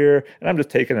over here, and I'm just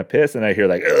taking a piss, and I hear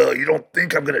like, oh, you don't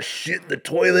think I'm gonna shit in the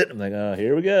toilet? I'm like, oh,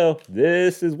 here we go.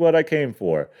 This is what I came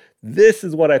for. This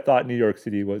is what I thought New York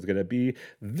City was going to be.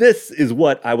 This is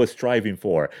what I was striving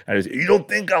for. And I was, you don't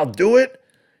think I'll do it?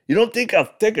 You don't think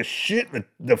I'll take a shit in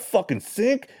the fucking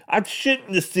sink? I've shit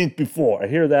in the sink before. I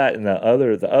hear that in the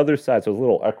other side, so it's a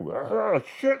little echo. Oh,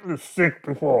 shit in the sink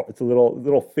before. It's a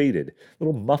little faded, a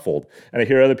little muffled. And I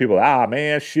hear other people,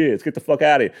 man, shit, let's get the fuck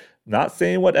out of here. Not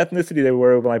saying what ethnicity they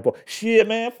were, but like, shit,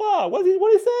 man, fuck. What did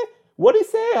he say? What'd he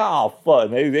say? Oh, fuck.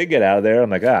 They get out of there. I'm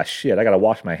like, shit, I got to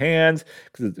wash my hands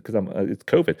because it's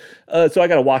COVID. So I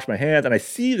got to wash my hands. And I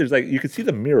see you can see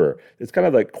the mirror. It's kind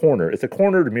of like it's a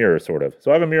cornered mirror, sort of. So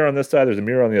I have a mirror on this side. There's a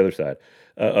mirror on the other side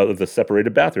of the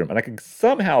separated bathroom. And I can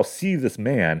somehow see this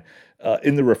man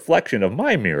in the reflection of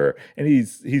my mirror. And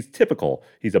he's typical.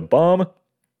 He's a bum.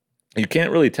 You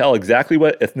can't really tell exactly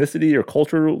what ethnicity or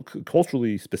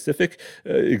culturally specific,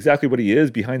 exactly what he is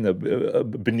behind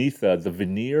beneath the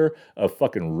veneer of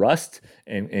fucking rust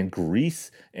and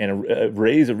grease and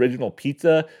Ray's original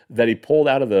pizza that he pulled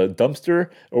out of the dumpster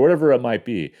or whatever it might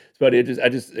be. But he's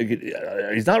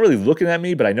not really looking at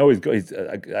me, but I know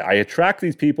I attract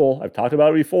these people. I've talked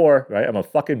about it before, right? I'm a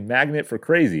fucking magnet for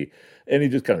crazy. And he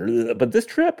just kind of, but this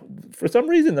trip, for some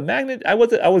reason, the magnet, I was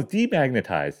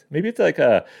demagnetized. Maybe it's like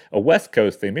a West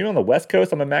Coast thing. Maybe on the West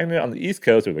Coast, I'm a magnet. On the East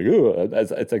Coast,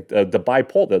 it's like the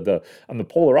bipolar. I'm the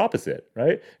polar opposite,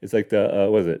 right? It's like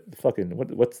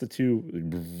what's the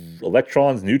two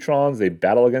electrons, neutrons? They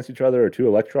battle against each other, or two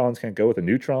electrons can't go with a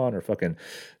neutron, or fucking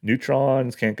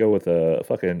neutrons can't go with a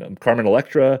fucking Carmen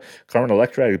Electra. Carmen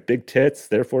Electra had big tits,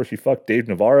 therefore she fucked Dave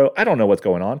Navarro. I don't know what's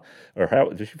going on, or how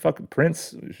did she fuck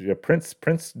Prince? Prince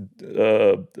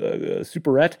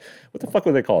Superette. What the fuck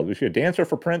were they called? Was she a dancer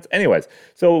for Prince? Anyways,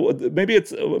 so maybe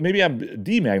I'm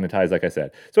demagnetized, like I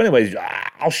said. So anyways,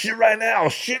 I'll shit right now. I'll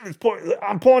shit.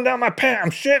 I'm pulling down my pants.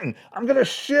 I'm shitting. I'm gonna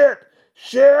shit.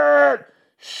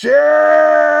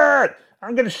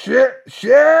 I'm gonna shit.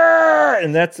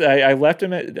 And that's I left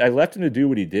him to do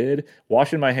what he did,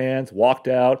 washing my hands, walked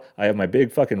out. I have my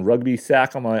big fucking rugby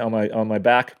sack on my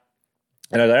back.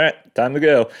 And I was like, all right, time to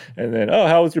go. And then,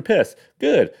 how was your piss?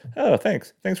 Good. Oh,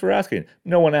 thanks. Thanks for asking.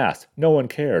 No one asked. No one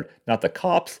cared. Not the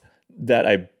cops that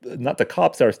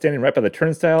are standing right by the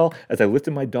turnstile as I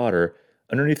lifted my daughter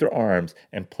underneath her arms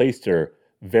and placed her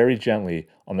very gently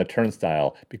on the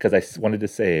turnstile because I wanted to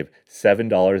save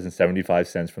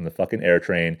 $7.75 from the fucking air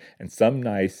train, and some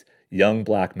nice young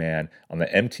black man on the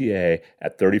MTA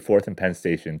at 34th and Penn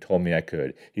Station told me I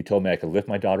could. He told me I could lift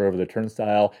my daughter over the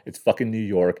turnstile. It's fucking New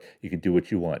York. You can do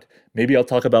what you want. Maybe I'll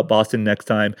talk about Boston next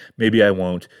time. Maybe I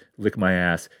won't. Lick my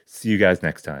ass. See you guys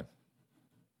next time.